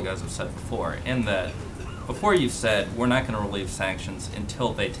than what you guys have said before, in that before you said we're not going to relieve sanctions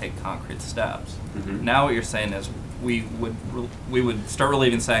until they take concrete steps. Mm-hmm. Now what you're saying is we would start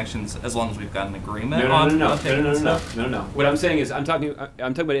relieving sanctions as long as we've got an agreement No. on taking steps. No. What I'm saying is I'm talking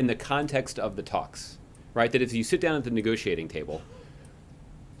about in the context of the talks, right? That if you sit down at the negotiating table,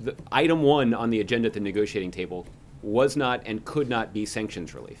 the item one on the agenda at the negotiating table was not and could not be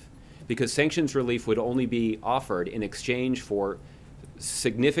sanctions relief, because sanctions relief would only be offered in exchange for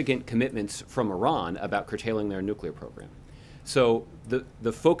significant commitments from Iran about curtailing their nuclear program. So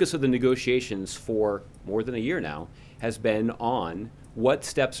the focus of the negotiations for more than a year now has been on what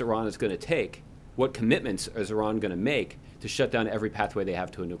steps Iran is going to take, what commitments is Iran going to make to shut down every pathway they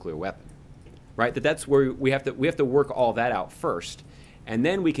have to a nuclear weapon, right? That's where we have to work all that out first, and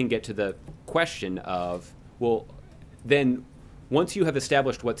then we can get to the question of, well, then once you have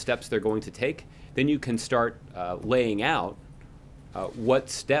established what steps they're going to take, then you can start laying out what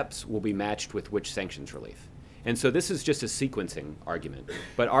steps will be matched with which sanctions relief. And so this is just a sequencing argument.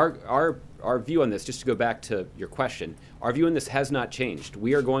 But our view on this, just to go back to your question, our view on this has not changed.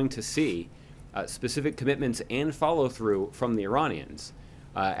 We are going to see specific commitments and follow-through from the Iranians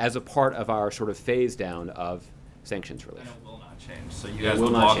as a part of our sort of phase down of sanctions relief. And it will not change. So you guys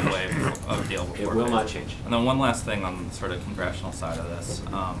will walk away from a deal before it will phase. not change. And then one last thing on the sort of congressional side of this.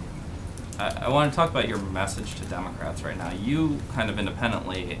 I want to talk about your message to Democrats right now. You kind of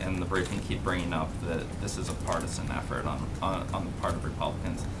independently in the briefing keep bringing up that this is a partisan effort on the part of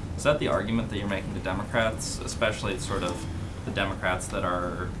Republicans. Is that the argument that you're making to Democrats, especially sort of the Democrats that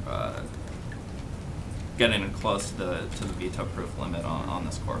are getting close to the veto-proof limit on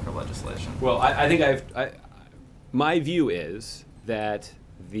this Corker legislation? Well, I think my view is that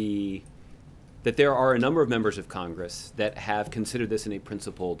there are a number of members of Congress that have considered this in a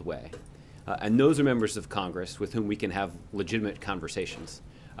principled way. And those are members of Congress with whom we can have legitimate conversations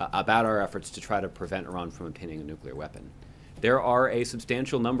about our efforts to try to prevent Iran from obtaining a nuclear weapon. There are a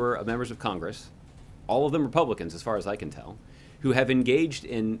substantial number of members of Congress, all of them Republicans as far as I can tell, who have engaged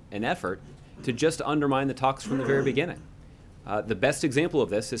in an effort to just undermine the talks from the very beginning. The best example of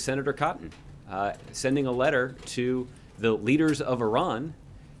this is Senator Cotton sending a letter to the leaders of Iran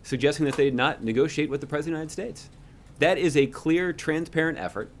suggesting that they not negotiate with the President of the United States. That is a clear, transparent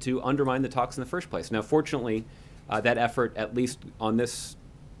effort to undermine the talks in the first place. Now, fortunately, that effort, at least on this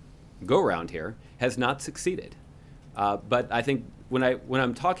go-round here, has not succeeded. But I think when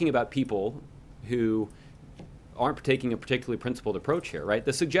I'm talking about people who aren't taking a particularly principled approach here, right?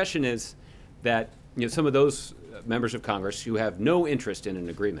 The suggestion is that some of those members of Congress who have no interest in an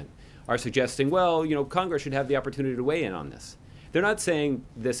agreement are suggesting, well, Congress should have the opportunity to weigh in on this. They're not saying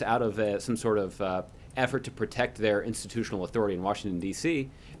this out of some sort of effort to protect their institutional authority in Washington, D.C.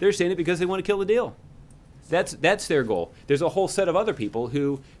 They're saying it because they want to kill the deal. That's their goal. There's a whole set of other people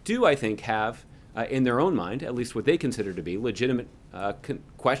who do, I think, have in their own mind, at least what they consider to be legitimate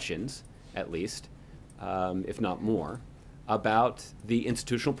questions, at least, if not more, about the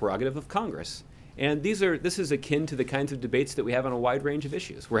institutional prerogative of Congress. And this is akin to the kinds of debates that we have on a wide range of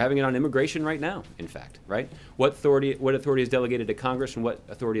issues. We're having it on immigration right now, in fact, right? What authority is delegated to Congress and what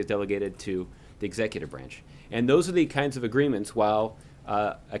authority is delegated to the executive branch. And those are the kinds of agreements, while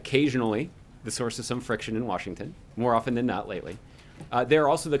occasionally the source of some friction in Washington, more often than not lately, they're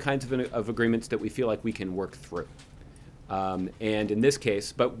also the kinds of agreements that we feel like we can work through. And in this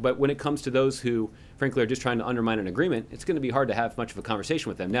case, but when it comes to those who, frankly, are just trying to undermine an agreement, it's going to be hard to have much of a conversation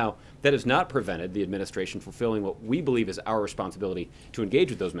with them. Now, that has not prevented the administration fulfilling what we believe is our responsibility to engage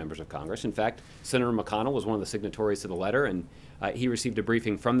with those members of Congress. In fact, Senator McConnell was one of the signatories to the letter, and he received a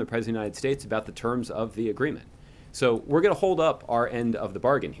briefing from the President of the United States about the terms of the agreement. So we're going to hold up our end of the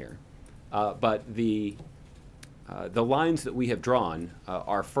bargain here. But the lines that we have drawn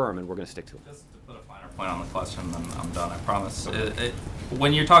are firm, and we're going to stick to them. Just to put a finer point on the question, then I'm done, I promise.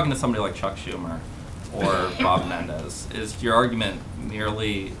 When you're talking to somebody like Chuck Schumer or Bob Menendez, is your argument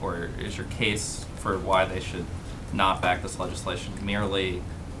merely, or is your case for why they should not back this legislation merely,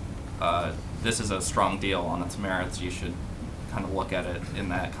 this is a strong deal on its merits, you should kind of look at it in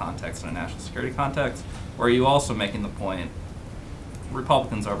that context, in a national security context? Or are you also making the point,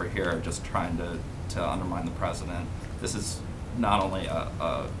 Republicans over here are just trying to undermine the president? This is not only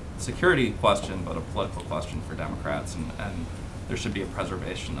a security question, but a political question for Democrats, and there should be a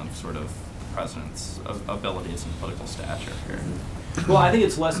preservation of sort of the president's abilities and political stature here. Well, I think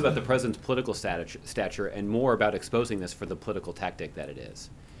it's less about the president's political stature and more about exposing this for the political tactic that it is.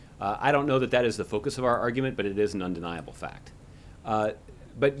 I don't know that that is the focus of our argument, but it is an undeniable fact.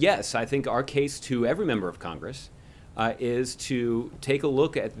 But yes, I think our case to every member of Congress is to take a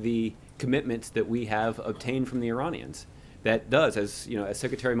look at the commitments that we have obtained from the Iranians. That does, as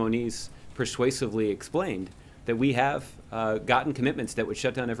Secretary Moniz persuasively explained, that we have gotten commitments that would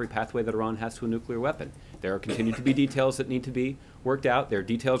shut down every pathway that Iran has to a nuclear weapon. There continue to be details that need to be worked out. There are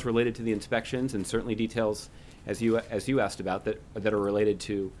details related to the inspections, and certainly details, as you asked about, that are related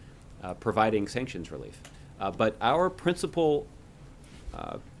to providing sanctions relief. But our principal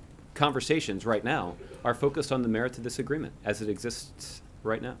conversations right now are focused on the merits of this agreement as it exists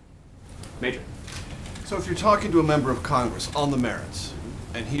right now. Major. So if you're talking to a member of Congress on the merits,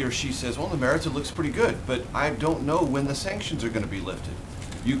 and he or she says, well, on the merits it looks pretty good, but I don't know when the sanctions are going to be lifted,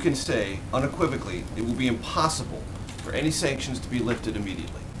 you can say unequivocally it will be impossible for any sanctions to be lifted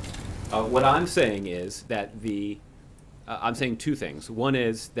immediately. What I'm saying is that I'm saying two things. One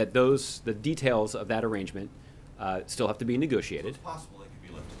is that the details of that arrangement still have to be negotiated. So it's possible they could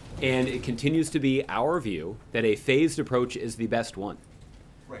be lifted. And it continues to be our view that a phased approach is the best one.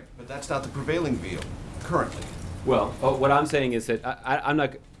 Right, but that's not the prevailing view currently. Well, what I'm saying is that I'm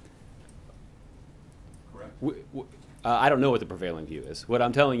not. Correct. I don't know what the prevailing view is. What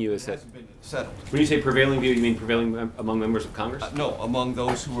I'm telling you is that. It hasn't been settled. When you say prevailing view, you mean prevailing among members of Congress? No, among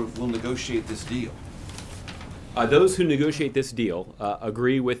those who will negotiate this deal. Those who negotiate this deal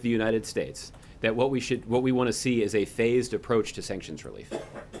agree with the United States that what we want to see is a phased approach to sanctions relief.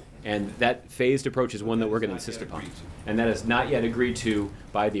 And that phased approach is one that we're going to insist upon. And that is not yet agreed to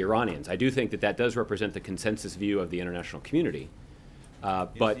by the Iranians. I do think that that does represent the consensus view of the international community.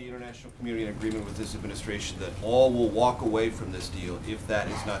 But is the international community in agreement with this administration that all will walk away from this deal if that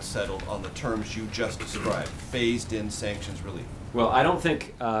is not settled on the terms you just described, phased in sanctions relief? Well, I don't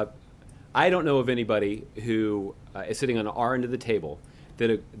think, I don't know of anybody who is sitting on our end of the table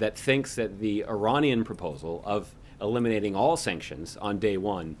that thinks that the Iranian proposal of eliminating all sanctions on day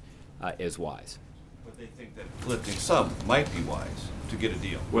one is wise. But they think that lifting some might be wise to get a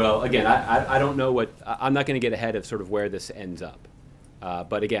deal. Well, again, I don't know I'm not going to get ahead of sort of where this ends up.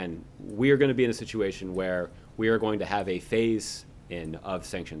 But again, we are going to be in a situation where we are going to have a phase in of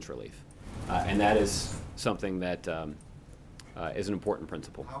sanctions relief. And that is something that is an important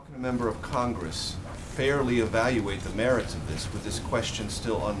principle. How can a member of Congress fairly evaluate the merits of this with this question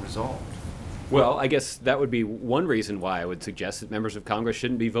still unresolved? Well, I guess that would be one reason why I would suggest that members of Congress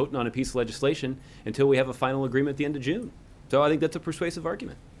shouldn't be voting on a piece of legislation until we have a final agreement at the end of June. So I think that's a persuasive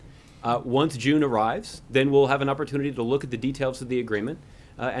argument. Once June arrives, then we'll have an opportunity to look at the details of the agreement,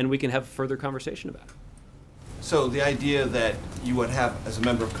 and we can have further conversation about it. So the idea that you would have, as a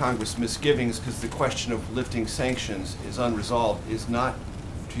member of Congress, misgivings because the question of lifting sanctions is unresolved is not,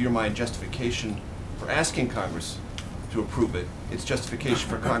 to your mind, justification for asking Congress to approve it. It's justification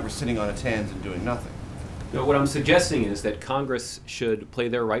for Congress sitting on its hands and doing nothing. No, what I'm suggesting is that Congress should play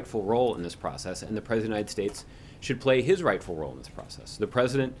their rightful role in this process, and the President of the United States should play his rightful role in this process. The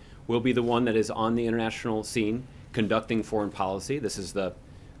President will be the one that is on the international scene conducting foreign policy. This is the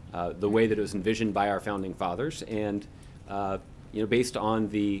way that it was envisioned by our founding fathers, and based on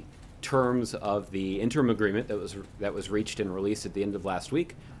the terms of the interim agreement that was reached and released at the end of last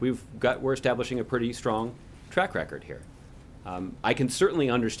week, we're establishing a pretty strong track record here. I can certainly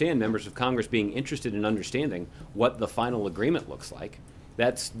understand members of Congress being interested in understanding what the final agreement looks like.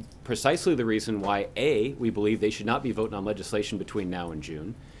 That's precisely the reason why, A, we believe they should not be voting on legislation between now and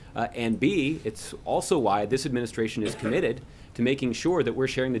June, and B, it's also why this administration is committed to making sure that we're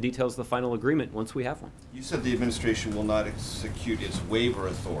sharing the details of the final agreement once we have one. You said the administration will not execute its waiver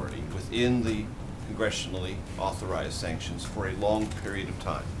authority within the congressionally authorized sanctions for a long period of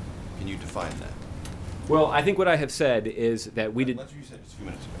time. Can you define that? Well, I think what I have said is that we did. That's what you said just a few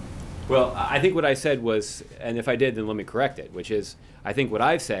minutes ago. Well, I think what I said was, and if I did, then let me correct it, which is, I think what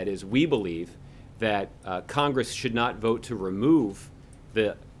I've said is we believe that Congress should not vote to remove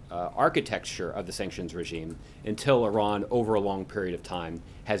the architecture of the sanctions regime until Iran, over a long period of time,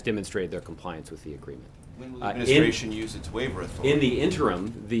 has demonstrated their compliance with the agreement. When will the administration use its waiver authority? In the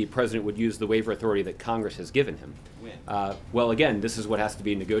interim, the president would use the waiver authority that Congress has given him. When? Well, again, this is what has to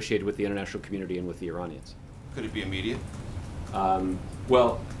be negotiated with the international community and with the Iranians. Could it be immediate?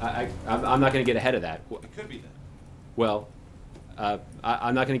 Well, I'm not going to get ahead of that. It could be then. Well,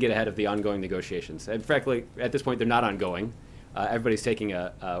 I'm not going to get ahead of the ongoing negotiations. And frankly, at this point, they're not ongoing. Everybody's taking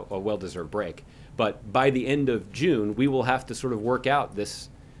a well-deserved break. But by the end of June, we will have to sort of work out this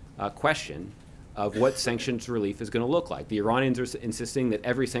question of what sanctions relief is going to look like. The Iranians are insisting that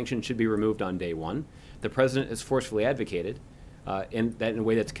every sanction should be removed on day one. The president has forcefully advocated, in a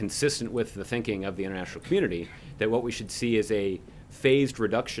way that's consistent with the thinking of the international community, that what we should see is a phased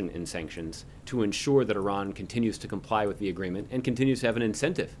reduction in sanctions to ensure that Iran continues to comply with the agreement and continues to have an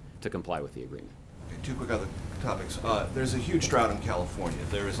incentive to comply with the agreement. Two quick other topics. There's a huge drought in California.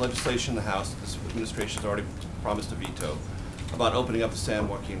 There is legislation in the House that this administration has already promised to veto about opening up the San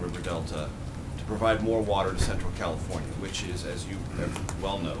Joaquin River Delta to provide more water to Central California, which is, as you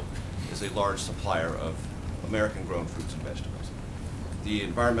well know, is a large supplier of American-grown fruits and vegetables. The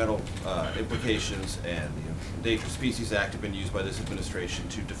environmental implications and the Endangered Species Act have been used by this administration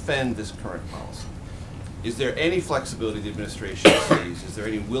to defend this current policy. Is there any flexibility the administration sees? Is there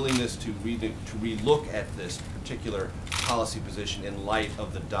any willingness to relook at this particular policy position in light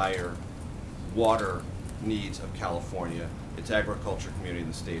of the dire water needs of California, its agriculture community,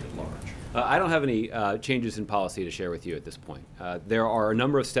 and the state at large? I don't have any changes in policy to share with you at this point. There are a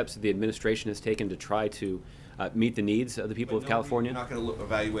number of steps that the administration has taken to try to meet the needs of the people of California. You're not going to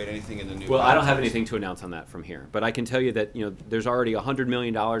evaluate anything in the new. Well, I don't have anything to announce on that from here, but I can tell you that there's already $100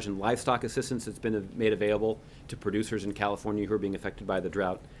 million in livestock assistance that's been made available to producers in California who are being affected by the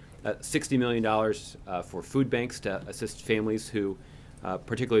drought. $60 million for food banks to assist families who,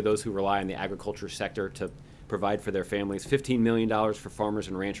 particularly those who rely on the agriculture sector to provide for their families. $15 million for farmers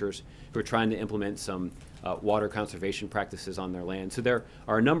and ranchers who are trying to implement some water conservation practices on their land. So there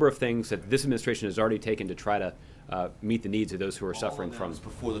are a number of things that this administration has already taken to try to meet the needs of those who are suffering from.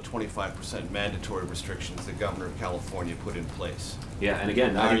 Before the 25% mandatory restrictions the governor of California put in place. Yeah, and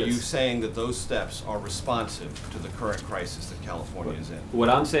again, are you saying that those steps are responsive to the current crisis that California is in? What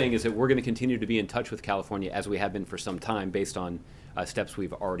I'm saying is that we're going to continue to be in touch with California as we have been for some time based on steps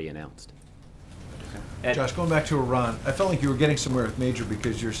we've already announced. Josh, going back to Iran, I felt like you were getting somewhere with Major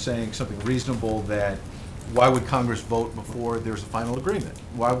because you're saying something reasonable that why would Congress vote before there's a final agreement?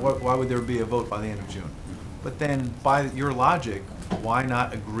 Why would there be a vote by the end of June? But then, by your logic, why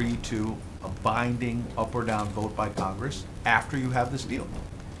not agree to a binding up or down vote by Congress after you have this deal?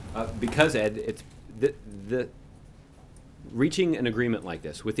 Because, Ed, it's reaching an agreement like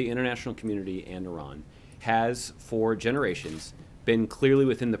this with the international community and Iran has, for generations, been clearly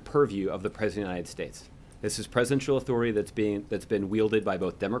within the purview of the President of the United States. This is presidential authority that's been wielded by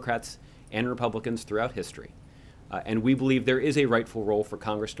both Democrats and Republicans throughout history. And we believe there is a rightful role for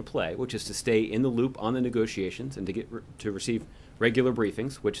Congress to play, which is to stay in the loop on the negotiations and to receive regular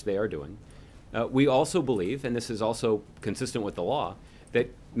briefings, which they are doing. We also believe, and this is also consistent with the law,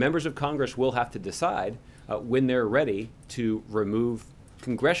 that members of Congress will have to decide when they're ready to remove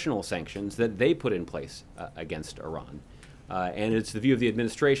congressional sanctions that they put in place against Iran. And it's the view of the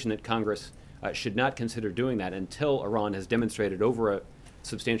administration that Congress should not consider doing that until Iran has demonstrated over a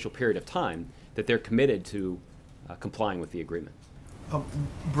substantial period of time that they're committed to complying with the agreement.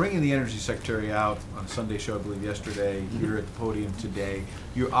 Bringing the Energy Secretary out on a Sunday show, I believe yesterday, here at the podium today,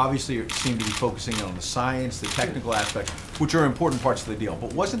 you obviously seem to be focusing on the science, the technical aspects, which are important parts of the deal.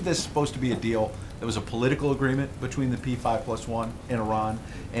 But wasn't this supposed to be a deal that was a political agreement between the P5+1 and Iran?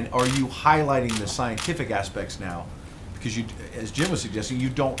 And are you highlighting the scientific aspects now? Because you, as Jim was suggesting, you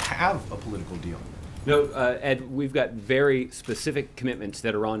don't have a political deal. No, Ed, we've got very specific commitments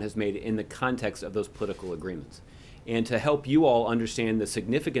that Iran has made in the context of those political agreements. And to help you all understand the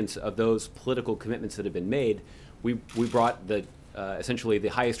significance of those political commitments that have been made, we brought the essentially the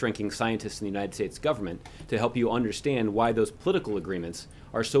highest-ranking scientists in the United States government to help you understand why those political agreements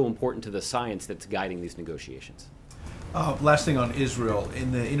are so important to the science that's guiding these negotiations. Last thing on Israel.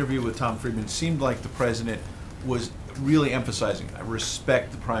 In the interview with Tom Friedman, it seemed like the president was really emphasizing, I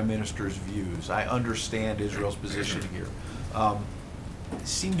respect the prime minister's views. I understand Israel's position here.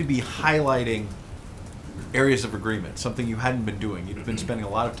 Seemed to be highlighting areas of agreement, something you hadn't been doing. You've been spending a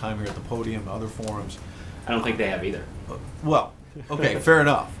lot of time here at the podium, other forums. I don't think they have either. Well, okay, fair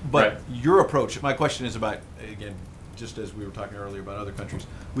enough. But Right. your approach, my question is about, again, just as we were talking earlier about other countries,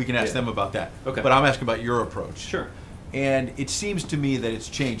 we can ask Yeah. them about that. Okay. But I'm asking about your approach. Sure. And it seems to me that it's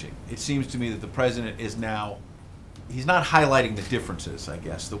changing. It seems to me that the president is now, he's not highlighting the differences, I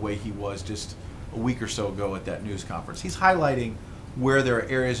guess, the way he was just a week or so ago at that news conference. He's highlighting where there are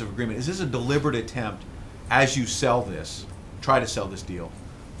areas of agreement. Is this a deliberate attempt, as you sell this, try to sell this deal,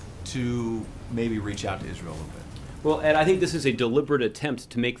 to maybe reach out to Israel a little bit? Well, Ed, I think this is a deliberate attempt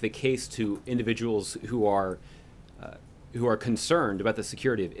to make the case to individuals who are concerned about the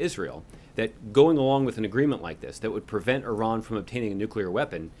security of Israel that going along with an agreement like this that would prevent Iran from obtaining a nuclear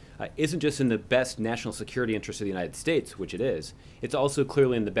weapon isn't just in the best national security interest of the United States, which it is, it's also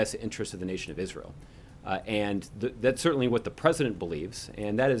clearly in the best interest of the nation of Israel. And that's certainly what the president believes,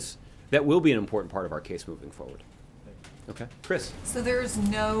 and that will be an important part of our case moving forward. Okay, Chris. So there's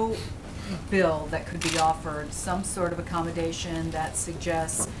no bill that could be offered, some sort of accommodation that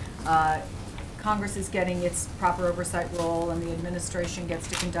suggests Congress is getting its proper oversight role and the administration gets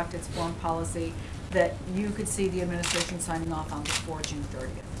to conduct its foreign policy, that you could see the administration signing off on before June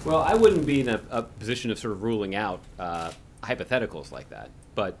 30th? Well, I wouldn't be in a position of sort of ruling out hypotheticals like that,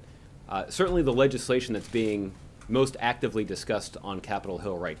 but certainly the legislation that's being most actively discussed on Capitol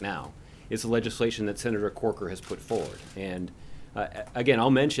Hill right now is the legislation that Senator Corker has put forward. And again,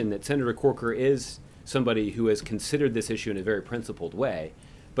 I'll mention that Senator Corker is somebody who has considered this issue in a very principled way,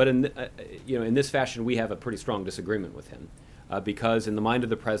 but in this fashion we have a pretty strong disagreement with him because in the mind of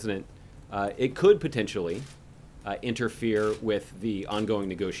the president it could potentially interfere with the ongoing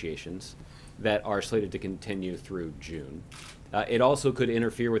negotiations that are slated to continue through June. It also could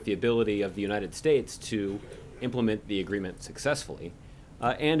interfere with the ability of the United States to implement the agreement successfully.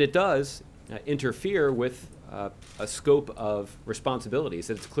 And it does interfere with a scope of responsibilities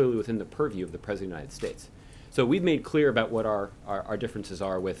that's clearly within the purview of the President of the United States. So we've made clear about what our differences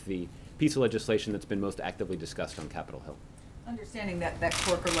are with the piece of legislation that's been most actively discussed on Capitol Hill. Understanding that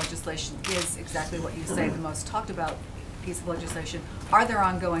Corker legislation is exactly what you say, the most talked about piece of legislation, are there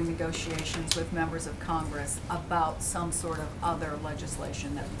ongoing negotiations with members of Congress about some sort of other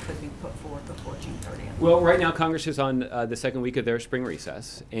legislation that could be put forward before June 30th? Well, right now Congress is on the second week of their spring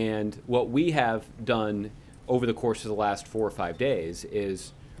recess, and what we have done over the course of the last 4 or 5 days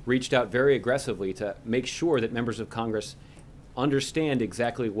is reached out very aggressively to make sure that members of Congress understand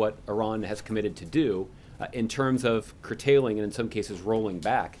exactly what Iran has committed to do in terms of curtailing and in some cases rolling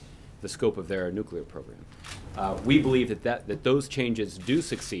back the scope of their nuclear program. We believe that those changes do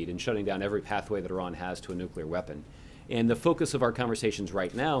succeed in shutting down every pathway that Iran has to a nuclear weapon. And the focus of our conversations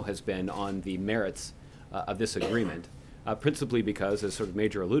right now has been on the merits of this agreement, principally because, as sort of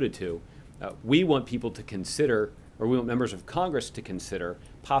Major alluded to, we want people to consider, or we want members of Congress to consider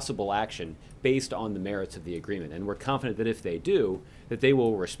possible action based on the merits of the agreement. And we're confident that if they do, that they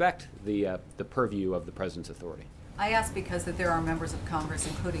will respect the purview of the President's authority. I ask because that there are members of Congress,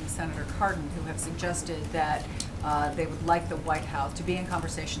 including Senator Cardin, who have suggested that they would like the White House to be in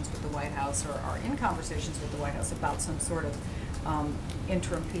conversations with the White House or are in conversations with the White House about some sort of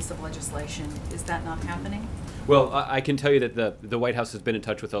interim piece of legislation. Is that not happening? Well, I can tell you that the White House has been in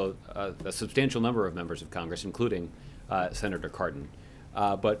touch with a substantial number of members of Congress, including Senator Cardin.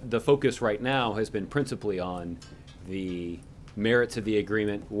 But the focus right now has been principally on the merits of the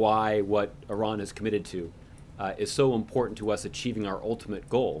agreement, why what Iran is committed to is so important to us achieving our ultimate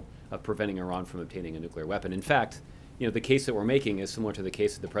goal of preventing Iran from obtaining a nuclear weapon. In fact, the case that we're making is similar to the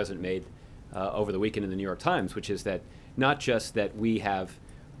case that the President made over the weekend in the New York Times, which is that not just that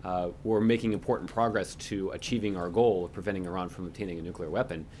we're making important progress to achieving our goal of preventing Iran from obtaining a nuclear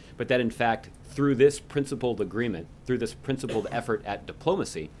weapon, but that in fact, through this principled agreement, through this principled effort at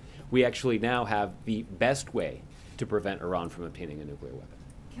diplomacy, we actually now have the best way to prevent Iran from obtaining a nuclear weapon.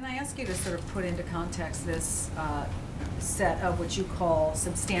 Can I ask you to sort of put into context this set of what you call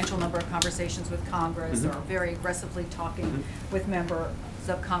substantial number of conversations with Congress or very aggressively talking with members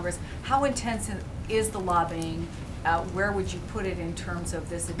of Congress? How intense is the lobbying? Where would you put it in terms of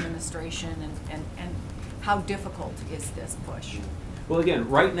this administration and how difficult is this push? Well, again,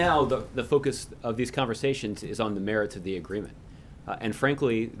 right now, the focus of these conversations is on the merits of the agreement. And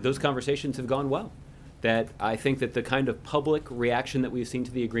frankly, those conversations have gone well. That I think that the kind of public reaction that we've seen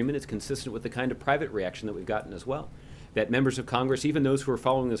to the agreement is consistent with the kind of private reaction that we've gotten as well. That members of Congress, even those who are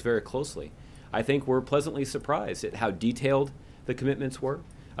following this very closely, I think were pleasantly surprised at how detailed the commitments were,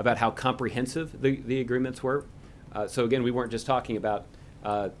 about how comprehensive the agreements were. So again, we weren't just talking about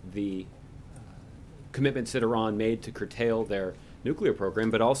the commitments that Iran made to curtail their nuclear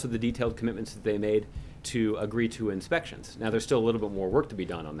program, but also the detailed commitments that they made to agree to inspections. Now, there's still a little bit more work to be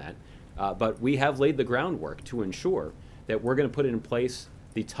done on that, but we have laid the groundwork to ensure that we're going to put in place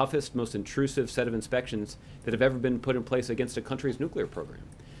the toughest, most intrusive set of inspections that have ever been put in place against a country's nuclear program.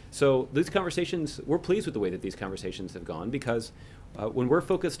 So these conversations, we're pleased with the way that these conversations have gone, because when we're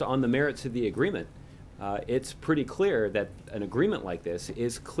focused on the merits of the agreement, it's pretty clear that an agreement like this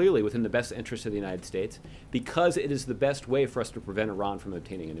is clearly within the best interest of the United States, because it is the best way for us to prevent Iran from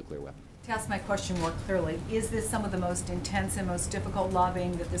obtaining a nuclear weapon. To ask my question more clearly, is this some of the most intense and most difficult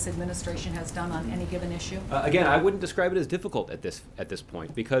lobbying that this administration has done on any given issue? Again, I wouldn't describe it as difficult at this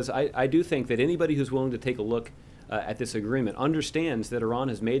point, because I do think that anybody who's willing to take a look at this agreement understands that Iran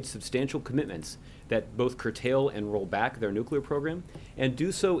has made substantial commitments that both curtail and roll back their nuclear program, and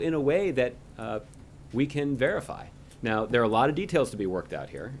do so in a way that we can verify. Now, there are a lot of details to be worked out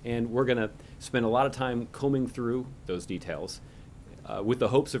here, and we're going to spend a lot of time combing through those details with the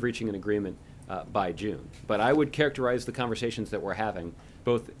hopes of reaching an agreement by June. But I would characterize the conversations that we're having,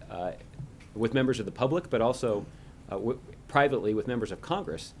 both with members of the public, but also privately with members of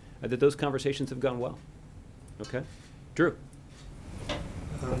Congress, that those conversations have gone well. Okay? Drew.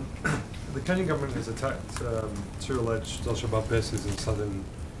 The Kenyan government has attacked two alleged al-Shabaab bases in southern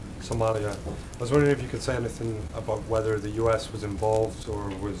Somalia. I was wondering if you could say anything about whether the U.S. was involved or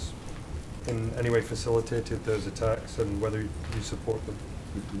was in any way facilitated those attacks, and whether you support them.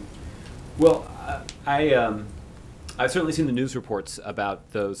 Mm-hmm. Well, I've certainly seen the news reports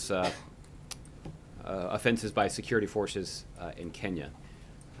about those offenses by security forces in Kenya.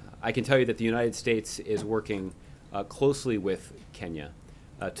 I can tell you that the United States is working closely with Kenya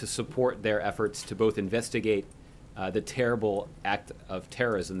to support their efforts to both investigate the terrible act of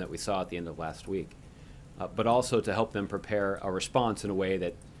terrorism that we saw at the end of last week, but also to help them prepare a response in a way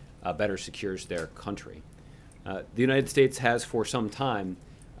that better secures their country. The United States has for some time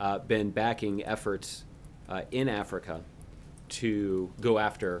been backing efforts in Africa to go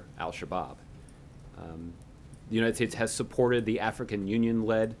after al-Shabaab. The United States has supported the African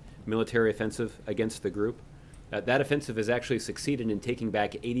Union-led military offensive against the group. That offensive has actually succeeded in taking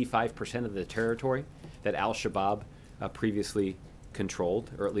back 85% of the territory that al-Shabaab previously controlled,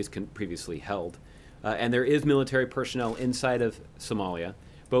 or at least previously held. And there is military personnel inside of Somalia,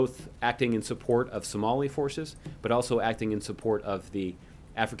 both acting in support of Somali forces, but also acting in support of the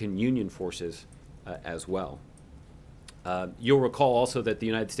African Union forces as well. You'll recall also that the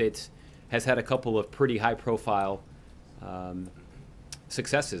United States has had a couple of pretty high-profile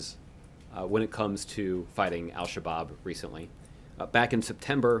successes when it comes to fighting al-Shabaab recently. Back in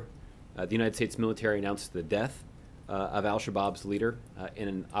September, the United States military announced the death of al-Shabaab's leader in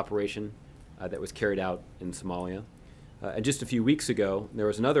an operation that was carried out in Somalia. And just a few weeks ago, there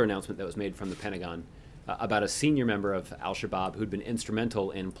was another announcement that was made from the Pentagon about a senior member of al-Shabaab who'd been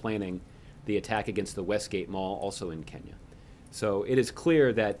instrumental in planning the attack against the Westgate Mall, also in Kenya. So it is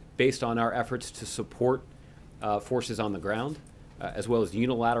clear that based on our efforts to support forces on the ground, as well as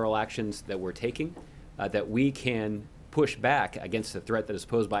unilateral actions that we're taking, that we can push back against the threat that is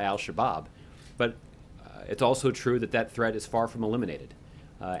posed by al-Shabaab. But it's also true that that threat is far from eliminated,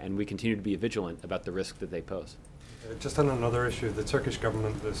 and we continue to be vigilant about the risk that they pose. Just on another issue, the Turkish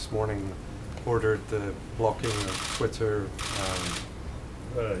government this morning ordered the blocking of Twitter,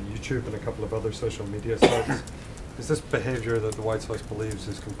 YouTube, and a couple of other social media sites. Is this behavior that the White House believes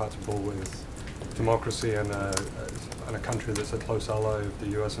is compatible with democracy and a country that's a close ally of the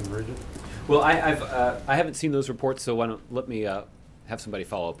U.S. in the region? Well, I haven't seen those reports, so why don't let me have somebody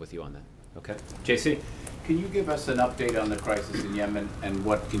follow up with you on that. Okay, JC. Can you give us an update on the crisis in Yemen and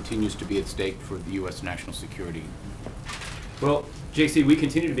what continues to be at stake for the U.S. national security? Well, JC, we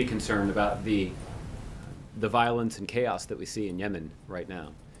continue to be concerned about the violence and chaos that we see in Yemen right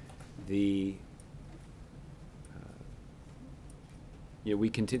now. The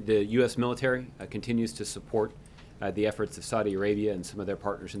U.S. military continues to support the efforts of Saudi Arabia and some of their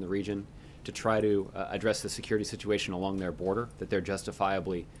partners in the region to try to address the security situation along their border that they're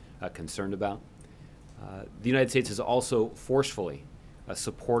justifiably concerned about. The United States is also forcefully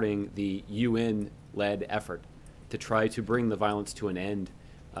supporting the UN-led effort to try to bring the violence to an end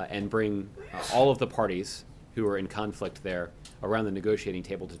and bring all of the parties who are in conflict there around the negotiating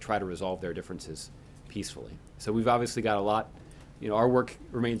table to try to resolve their differences peacefully. So we've obviously got a lot, our work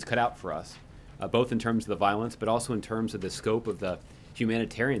remains cut out for us, both in terms of the violence, but also in terms of the scope of the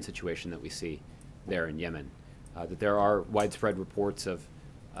humanitarian situation that we see there in Yemen. That there are widespread reports of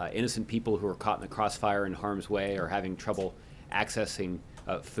innocent people who are caught in the crossfire in harm's way or having trouble accessing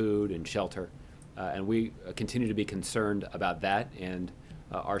food and shelter. And we continue to be concerned about that and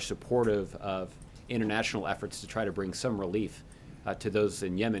are supportive of international efforts to try to bring some relief to those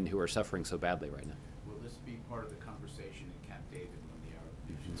in Yemen who are suffering so badly right now. Will this be part of the conversation in Camp David when the Arab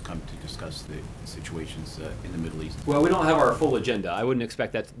nations come to discuss the situations in the Middle East? Well, we don't have our full agenda. I wouldn't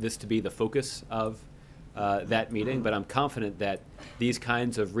expect this to be the focus of that meeting, but I'm confident that these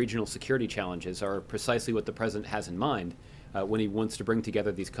kinds of regional security challenges are precisely what the President has in mind when he wants to bring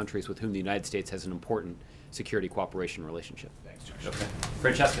together these countries with whom the United States has an important security cooperation relationship. Thanks, Josh. Okay.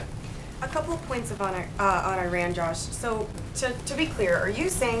 Francesca. A couple of points on Iran, Josh. So to be clear, are you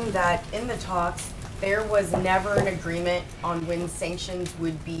saying that in the talks there was never an agreement on when sanctions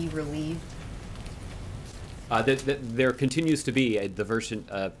would be relieved? There continues to be a diversion,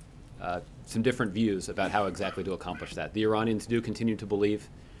 some different views about how exactly to accomplish that. The Iranians do continue to believe,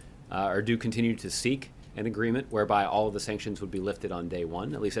 or do continue to seek an agreement whereby all of the sanctions would be lifted on day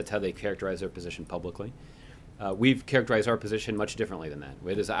one. At least that's how they characterize their position publicly. We've characterized our position much differently than that.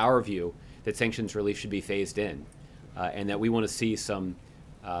 It is our view that sanctions relief should be phased in, and that we want to see some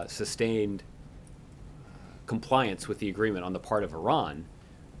sustained compliance with the agreement on the part of Iran,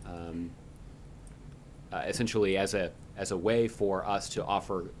 essentially as a way for us to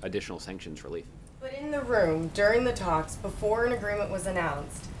offer additional sanctions relief. But in the room, during the talks, before an agreement was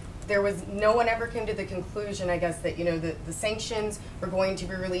announced, no one ever came to the conclusion, I guess, that the sanctions were going to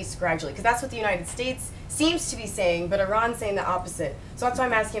be released gradually, because that's what the United States seems to be saying, but Iran's saying the opposite. So that's why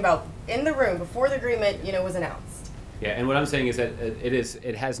I'm asking about in the room before the agreement, was announced. Yeah, and what I'm saying is that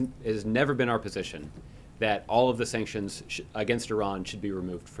it has never been our position that all of the sanctions against Iran should be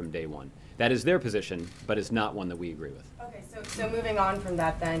removed from day one. That is their position, but it's not one that we agree with. Okay, so moving on from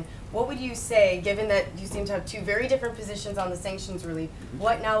that then, what would you say, given that you seem to have two very different positions on the sanctions relief,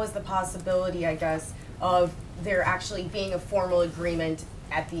 what now is the possibility, I guess, of there actually being a formal agreement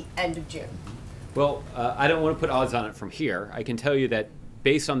at the end of June? Well, I don't want to put odds on it from here. I can tell you that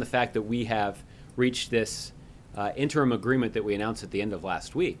based on the fact that we have reached this interim agreement that we announced at the end of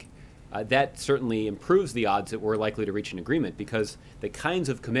last week, that certainly improves the odds that we're likely to reach an agreement, because the kinds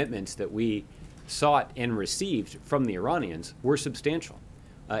of commitments that we sought and received from the Iranians were substantial.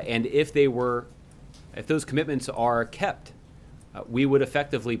 And if those commitments are kept, we would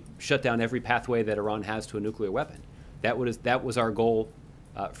effectively shut down every pathway that Iran has to a nuclear weapon. That was our goal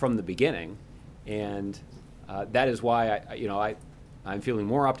from the beginning, and that is why I'm feeling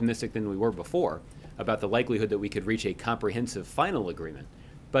more optimistic than we were before about the likelihood that we could reach a comprehensive final agreement.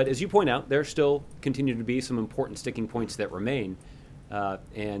 But as you point out, there still continue to be some important sticking points that remain.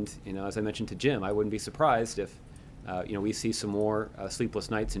 And as I mentioned to Jim, I wouldn't be surprised if we see some more sleepless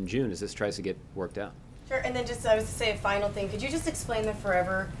nights in June as this tries to get worked out. Sure. And then I was to say a final thing. Could you just explain the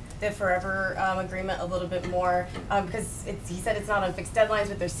forever agreement a little bit more? Because he said it's not on fixed deadlines,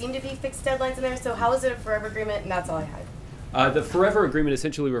 but there seem to be fixed deadlines in there. So how is it a forever agreement? And that's all I had. The forever agreement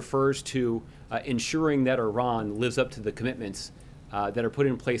essentially refers to ensuring that Iran lives up to the commitments that are put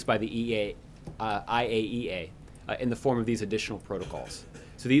in place by the IAEA in the form of these additional protocols.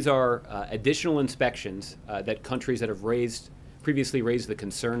 So these are additional inspections that countries that have previously raised the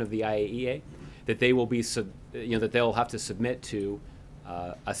concern of the IAEA, that they will be that they'll have to submit to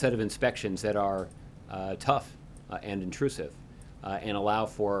a set of inspections that are tough and intrusive and allow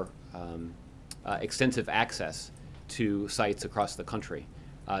for extensive access to sites across the country.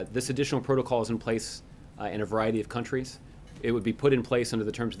 This additional protocol is in place in a variety of countries. It would be put in place under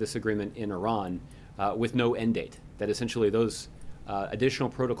the terms of this agreement in Iran with no end date. That essentially those additional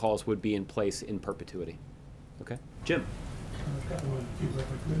protocols would be in place in perpetuity. Okay, Jim.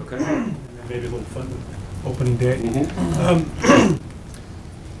 Okay. Maybe a little fun with opening day.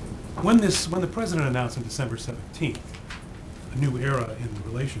 When the president announced on December 17th a new era in the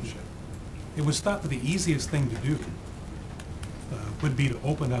relationship, it was thought that the easiest thing to do would be to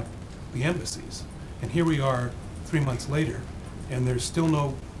open up the embassies. And here we are 3 months later, and there's still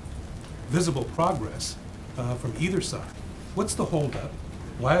no visible progress from either side. What's the holdup?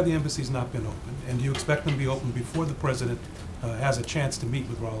 Why have the embassies not been open? And do you expect them to be open before the president has a chance to meet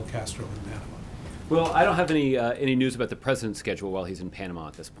with Raul Castro in Panama? Well, I don't have any news about the president's schedule while he's in Panama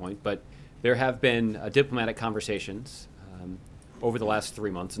at this point, but there have been diplomatic conversations over the last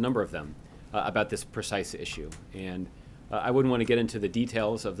 3 months, a number of them, about this precise issue. And I wouldn't want to get into the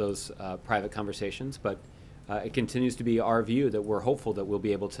details of those private conversations, but it continues to be our view that we're hopeful that we'll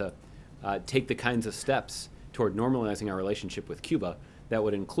be able to take the kinds of steps toward normalizing our relationship with Cuba that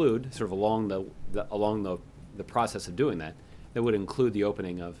would include, sort of along the process of doing that, that would include the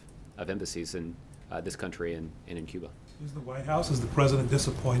opening of embassies in this country and in Cuba. Is the White House, is the president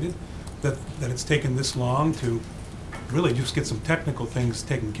disappointed that it's taken this long to really just get some technical things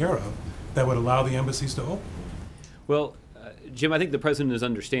taken care of that would allow the embassies to open? Well, Jim, I think the president is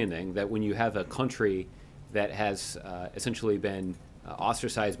understanding that when you have a country that has essentially been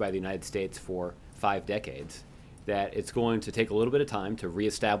ostracized by the United States for 5 decades, that it's going to take a little bit of time to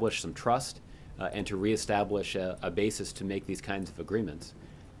reestablish some trust and to reestablish a basis to make these kinds of agreements.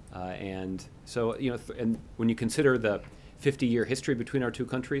 And so, and when you consider the 50-year history between our two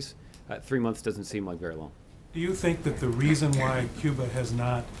countries, 3 months doesn't seem like very long. Do you think that the reason why Cuba has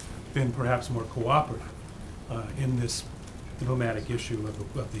not been perhaps more cooperative in this diplomatic issue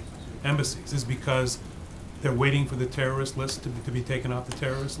of the embassies is because they're waiting for the terrorist list to be taken off the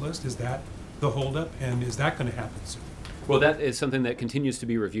terrorist list? Is that the holdup, and is that going to happen soon? Well, that is something that continues to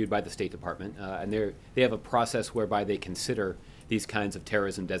be reviewed by the State Department, and they have a process whereby they consider these kinds of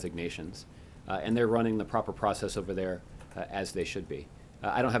terrorism designations, and they're running the proper process over there as they should be.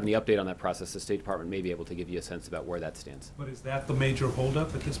 I don't have any update on that process. The State Department may be able to give you a sense about where that stands. But is that the major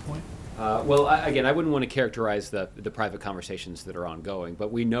holdup at this point? Well, again, I wouldn't want to characterize the private conversations that are ongoing,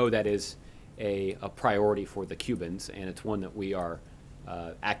 but we know that is a priority for the Cubans, and it's one that we are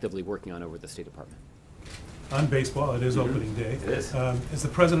actively working on over at the State Department. On baseball, it is opening day. It is. Does the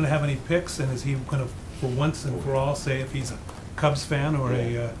president have any picks, and is he going to, for once and for all, say if he's a Cubs fan or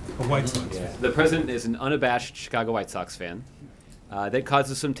a White Sox fan? The president is an unabashed Chicago White Sox fan. That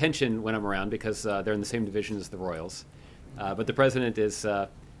causes some tension when I'm around because they're in the same division as the Royals. But the president is,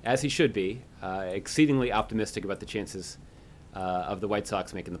 as he should be, exceedingly optimistic about the chances of the White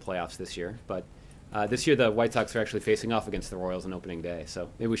Sox making the playoffs this year. But this year the White Sox are actually facing off against the Royals on opening day, so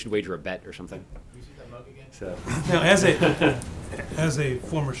maybe we should wager a bet or something. So. Now, as a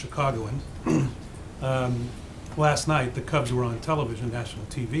former Chicagoan, last night the Cubs were on television, national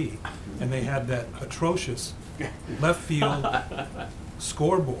TV, and they had that atrocious left field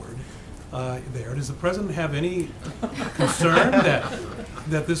scoreboard there. Does the president have any concern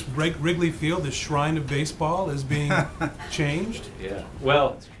that this Wrigley Field, this shrine of baseball, is being changed? Yeah.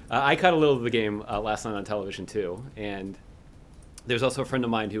 Well, I caught a little of the game last night on television too, and there's also a friend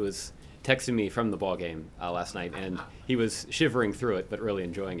of mine who was texting me from the ball game last night, and he was shivering through it, but really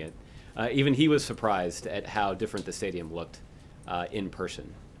enjoying it. Even he was surprised at how different the stadium looked in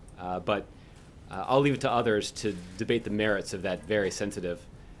person. But I'll leave it to others to debate the merits of that very sensitive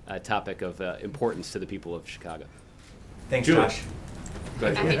topic of importance to the people of Chicago. Thanks, Julie. Josh. Go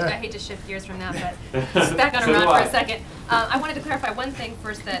ahead. I hate to shift gears from that, but just back on Iran for a second. I wanted to clarify one thing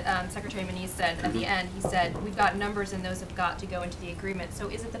first that Secretary Moniz said at the end. He said, we've got numbers and those have got to go into the agreement. So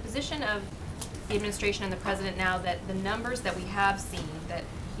is it the position of the administration and the president now that the numbers that we have seen that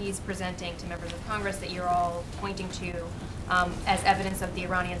he's presenting to members of Congress that you're all pointing to as evidence of the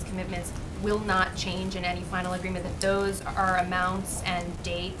Iranians' commitments will not change in any final agreement, that those are amounts and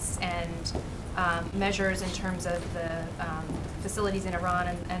dates and measures in terms of the facilities in Iran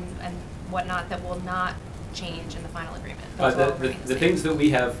and whatnot that will not change in the final agreement? The things that we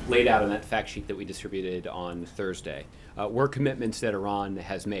have laid out on that fact sheet that we distributed on Thursday were commitments that Iran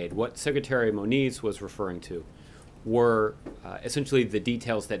has made. What Secretary Moniz was referring to were essentially the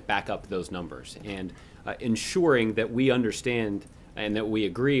details that back up those numbers and ensuring that we understand and that we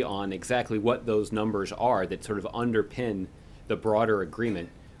agree on exactly what those numbers are that sort of underpin the broader agreement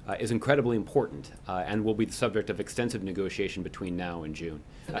is incredibly important and will be the subject of extensive negotiation between now and June.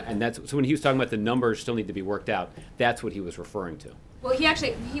 And that's so when he was talking about the numbers still need to be worked out, that's what he was referring to. Well,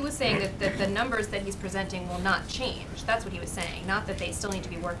 he was saying that the numbers that he's presenting will not change. That's what he was saying. Not that they still need to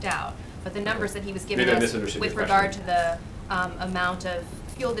be worked out, but the numbers that he was giving us with regard to the amount of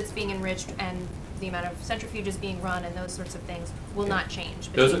fuel that's being enriched and the amount of centrifuges being run and those sorts of things will not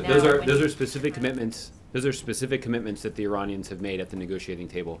change. Those are specific commitments. Those are specific commitments that the Iranians have made at the negotiating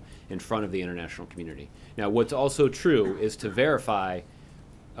table in front of the international community. Now, what's also true is to verify.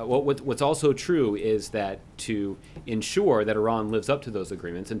 What's also true is that to ensure that Iran lives up to those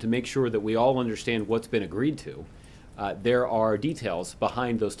agreements and to make sure that we all understand what's been agreed to, there are details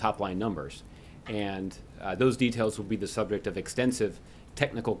behind those top-line numbers, and those details will be the subject of extensive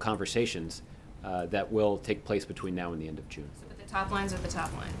technical conversations that will take place between now and the end of June. So the top lines are the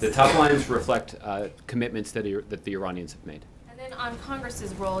top lines. The top lines reflect commitments that the Iranians have made. And then on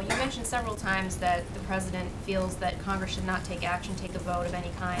Congress's role, you mentioned several times that the president feels that Congress should not take action, take a vote of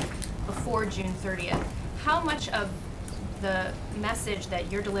any kind before June 30th. How much of the message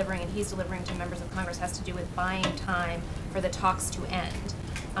that you're delivering and he's delivering to members of Congress has to do with buying time for the talks to end.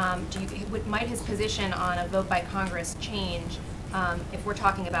 Might his position on a vote by Congress change if we're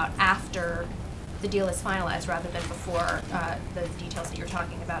talking about after the deal is finalized rather than before the details that you're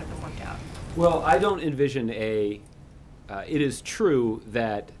talking about have been worked out? Well, I don't envision it is true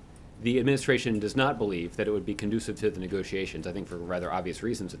that the administration does not believe that it would be conducive to the negotiations, I think for rather obvious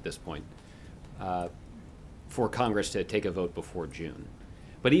reasons at this point, for Congress to take a vote before June.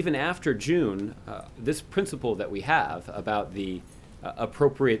 But even after June, this principle that we have about the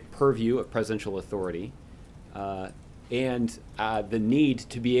appropriate purview of presidential authority and the need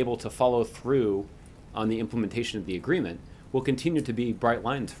to be able to follow through on the implementation of the agreement will continue to be bright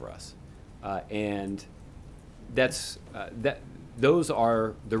lines for us. And those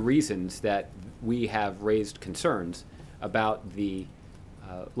are the reasons that we have raised concerns about the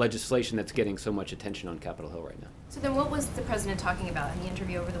legislation that's getting so much attention on Capitol Hill right now. So then what was the president talking about in the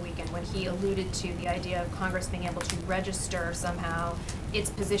interview over the weekend when he alluded to the idea of Congress being able to register somehow its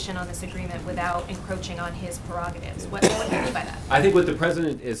position on this agreement without encroaching on his prerogatives? What do you mean by that? I think what the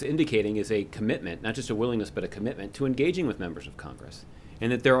president is indicating is a commitment, not just a willingness, but a commitment to engaging with members of Congress.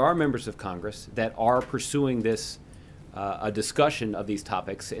 And that there are members of Congress that are pursuing this, a discussion of these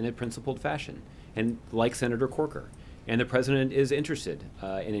topics in a principled fashion, and like Senator Corker. And the president is interested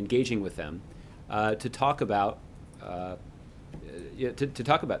in engaging with them to talk about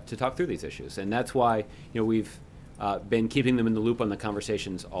to talk through these issues. And that's why we've been keeping them in the loop on the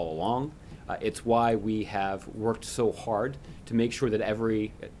conversations all along. It's why we have worked so hard to make sure that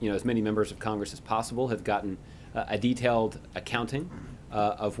as many members of Congress as possible have gotten a detailed accounting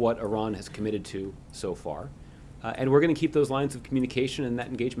of what Iran has committed to so far. And we're going to keep those lines of communication and that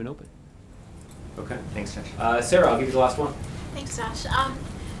engagement open. Okay. Thanks, Josh. Sarah, I'll give you the last one. Thanks, Josh.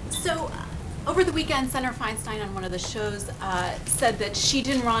 Over the weekend, Senator Feinstein on one of the shows said that she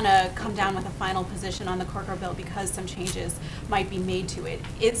didn't want to come down with a final position on the Corker bill because some changes might be made to it.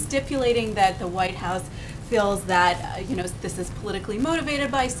 It's stipulating that the White House feels that this is politically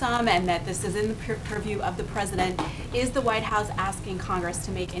motivated by some and that this is in the purview of the president. Is the White House asking Congress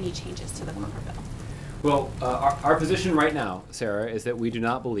to make any changes to the Corker bill? Well, our position right now, Sarah, is that we do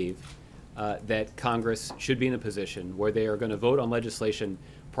not believe that Congress should be in a position where they are going to vote on legislation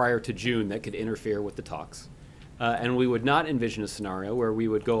prior to June that could interfere with the talks. And we would not envision a scenario where we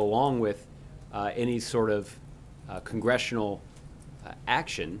would go along with any sort of congressional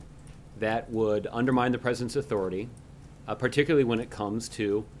action that would undermine the president's authority, particularly when it comes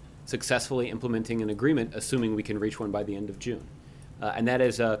to successfully implementing an agreement, assuming we can reach one by the end of June. And that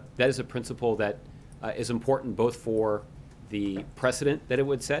is a principle that is important both for the precedent that it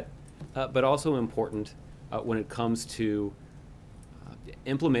would set, but also important when it comes to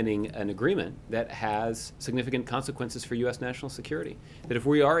implementing an agreement that has significant consequences for U.S. national security. That if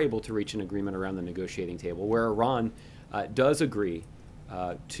we are able to reach an agreement around the negotiating table where Iran does agree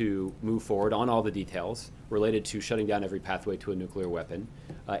to move forward on all the details related to shutting down every pathway to a nuclear weapon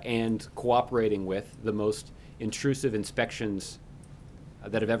and cooperating with the most intrusive inspections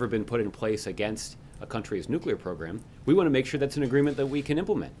that have ever been put in place against a country's nuclear program, we want to make sure that's an agreement that we can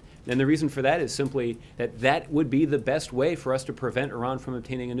implement. And the reason for that is simply that would be the best way for us to prevent Iran from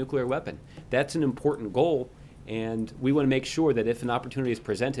obtaining a nuclear weapon. That's an important goal, and we want to make sure that if an opportunity is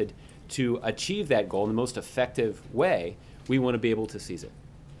presented to achieve that goal in the most effective way, we want to be able to seize it.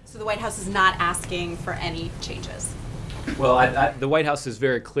 So the White House is not asking for any changes? Well, the White House is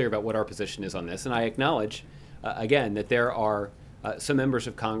very clear about what our position is on this, and I acknowledge, again, that there are some members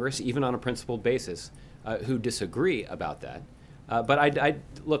of Congress, even on a principled basis, who disagree about that. But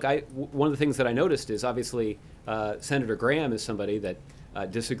one of the things that I noticed is obviously Senator Graham is somebody that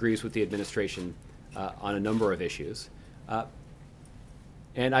disagrees with the administration on a number of issues.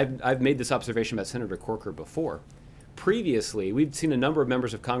 And I've made this observation about Senator Corker before. Previously, we've seen a number of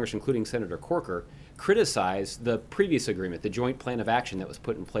members of Congress, including Senator Corker, criticize the previous agreement, the Joint Plan of Action that was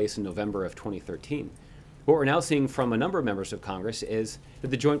put in place in November of 2013. What we're now seeing from a number of members of Congress is that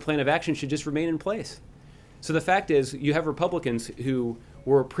the Joint Plan of Action should just remain in place. So the fact is, you have Republicans who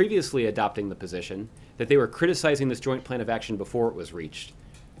were previously adopting the position that they were criticizing this Joint Plan of Action before it was reached.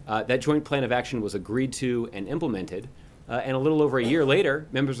 That Joint Plan of Action was agreed to and implemented, and a little over a year later,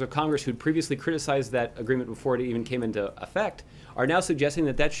 members of Congress who'd previously criticized that agreement before it even came into effect are now suggesting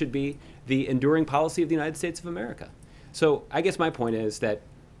that that should be the enduring policy of the United States of America. So I guess my point is that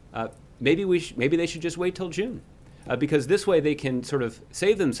maybe they should just wait till June. Because this way they can sort of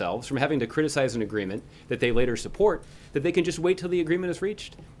save themselves from having to criticize an agreement that they later support, that they can just wait till the agreement is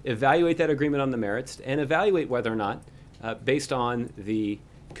reached, evaluate that agreement on the merits, and evaluate whether or not, based on the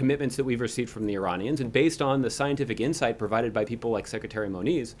commitments that we've received from the Iranians, and based on the scientific insight provided by people like Secretary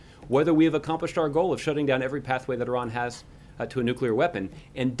Moniz, whether we have accomplished our goal of shutting down every pathway that Iran has to a nuclear weapon,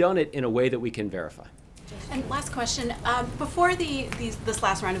 and done it in a way that we can verify. And last question, before this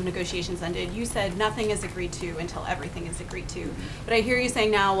last round of negotiations ended, you said nothing is agreed to until everything is agreed to. But I hear you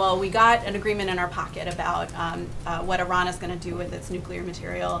saying now, well, we got an agreement in our pocket about what Iran is going to do with its nuclear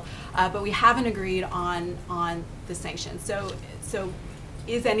material, but we haven't agreed on the sanctions. So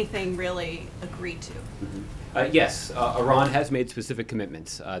is anything really agreed to? Yes, Iran has made specific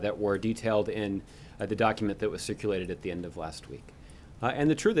commitments that were detailed in the document that was circulated at the end of last week.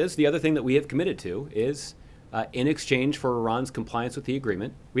 And the truth is, the other thing that we have committed to is, in exchange for Iran's compliance with the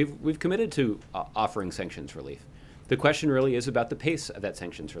agreement, we've committed to offering sanctions relief. The question really is about the pace of that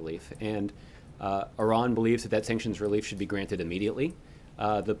sanctions relief, and Iran believes that that sanctions relief should be granted immediately.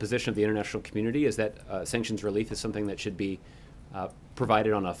 The position of the international community is that sanctions relief is something that should be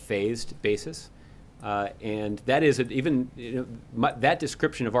provided on a phased basis, and that is that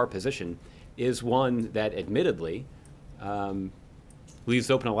description of our position is one that, admittedly,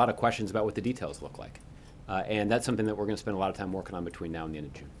 leaves open a lot of questions about what the details look like. And that's something that we're going to spend a lot of time working on between now and the end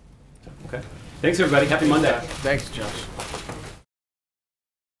of June. Okay. Thanks, everybody. Happy Monday. Thanks, Josh.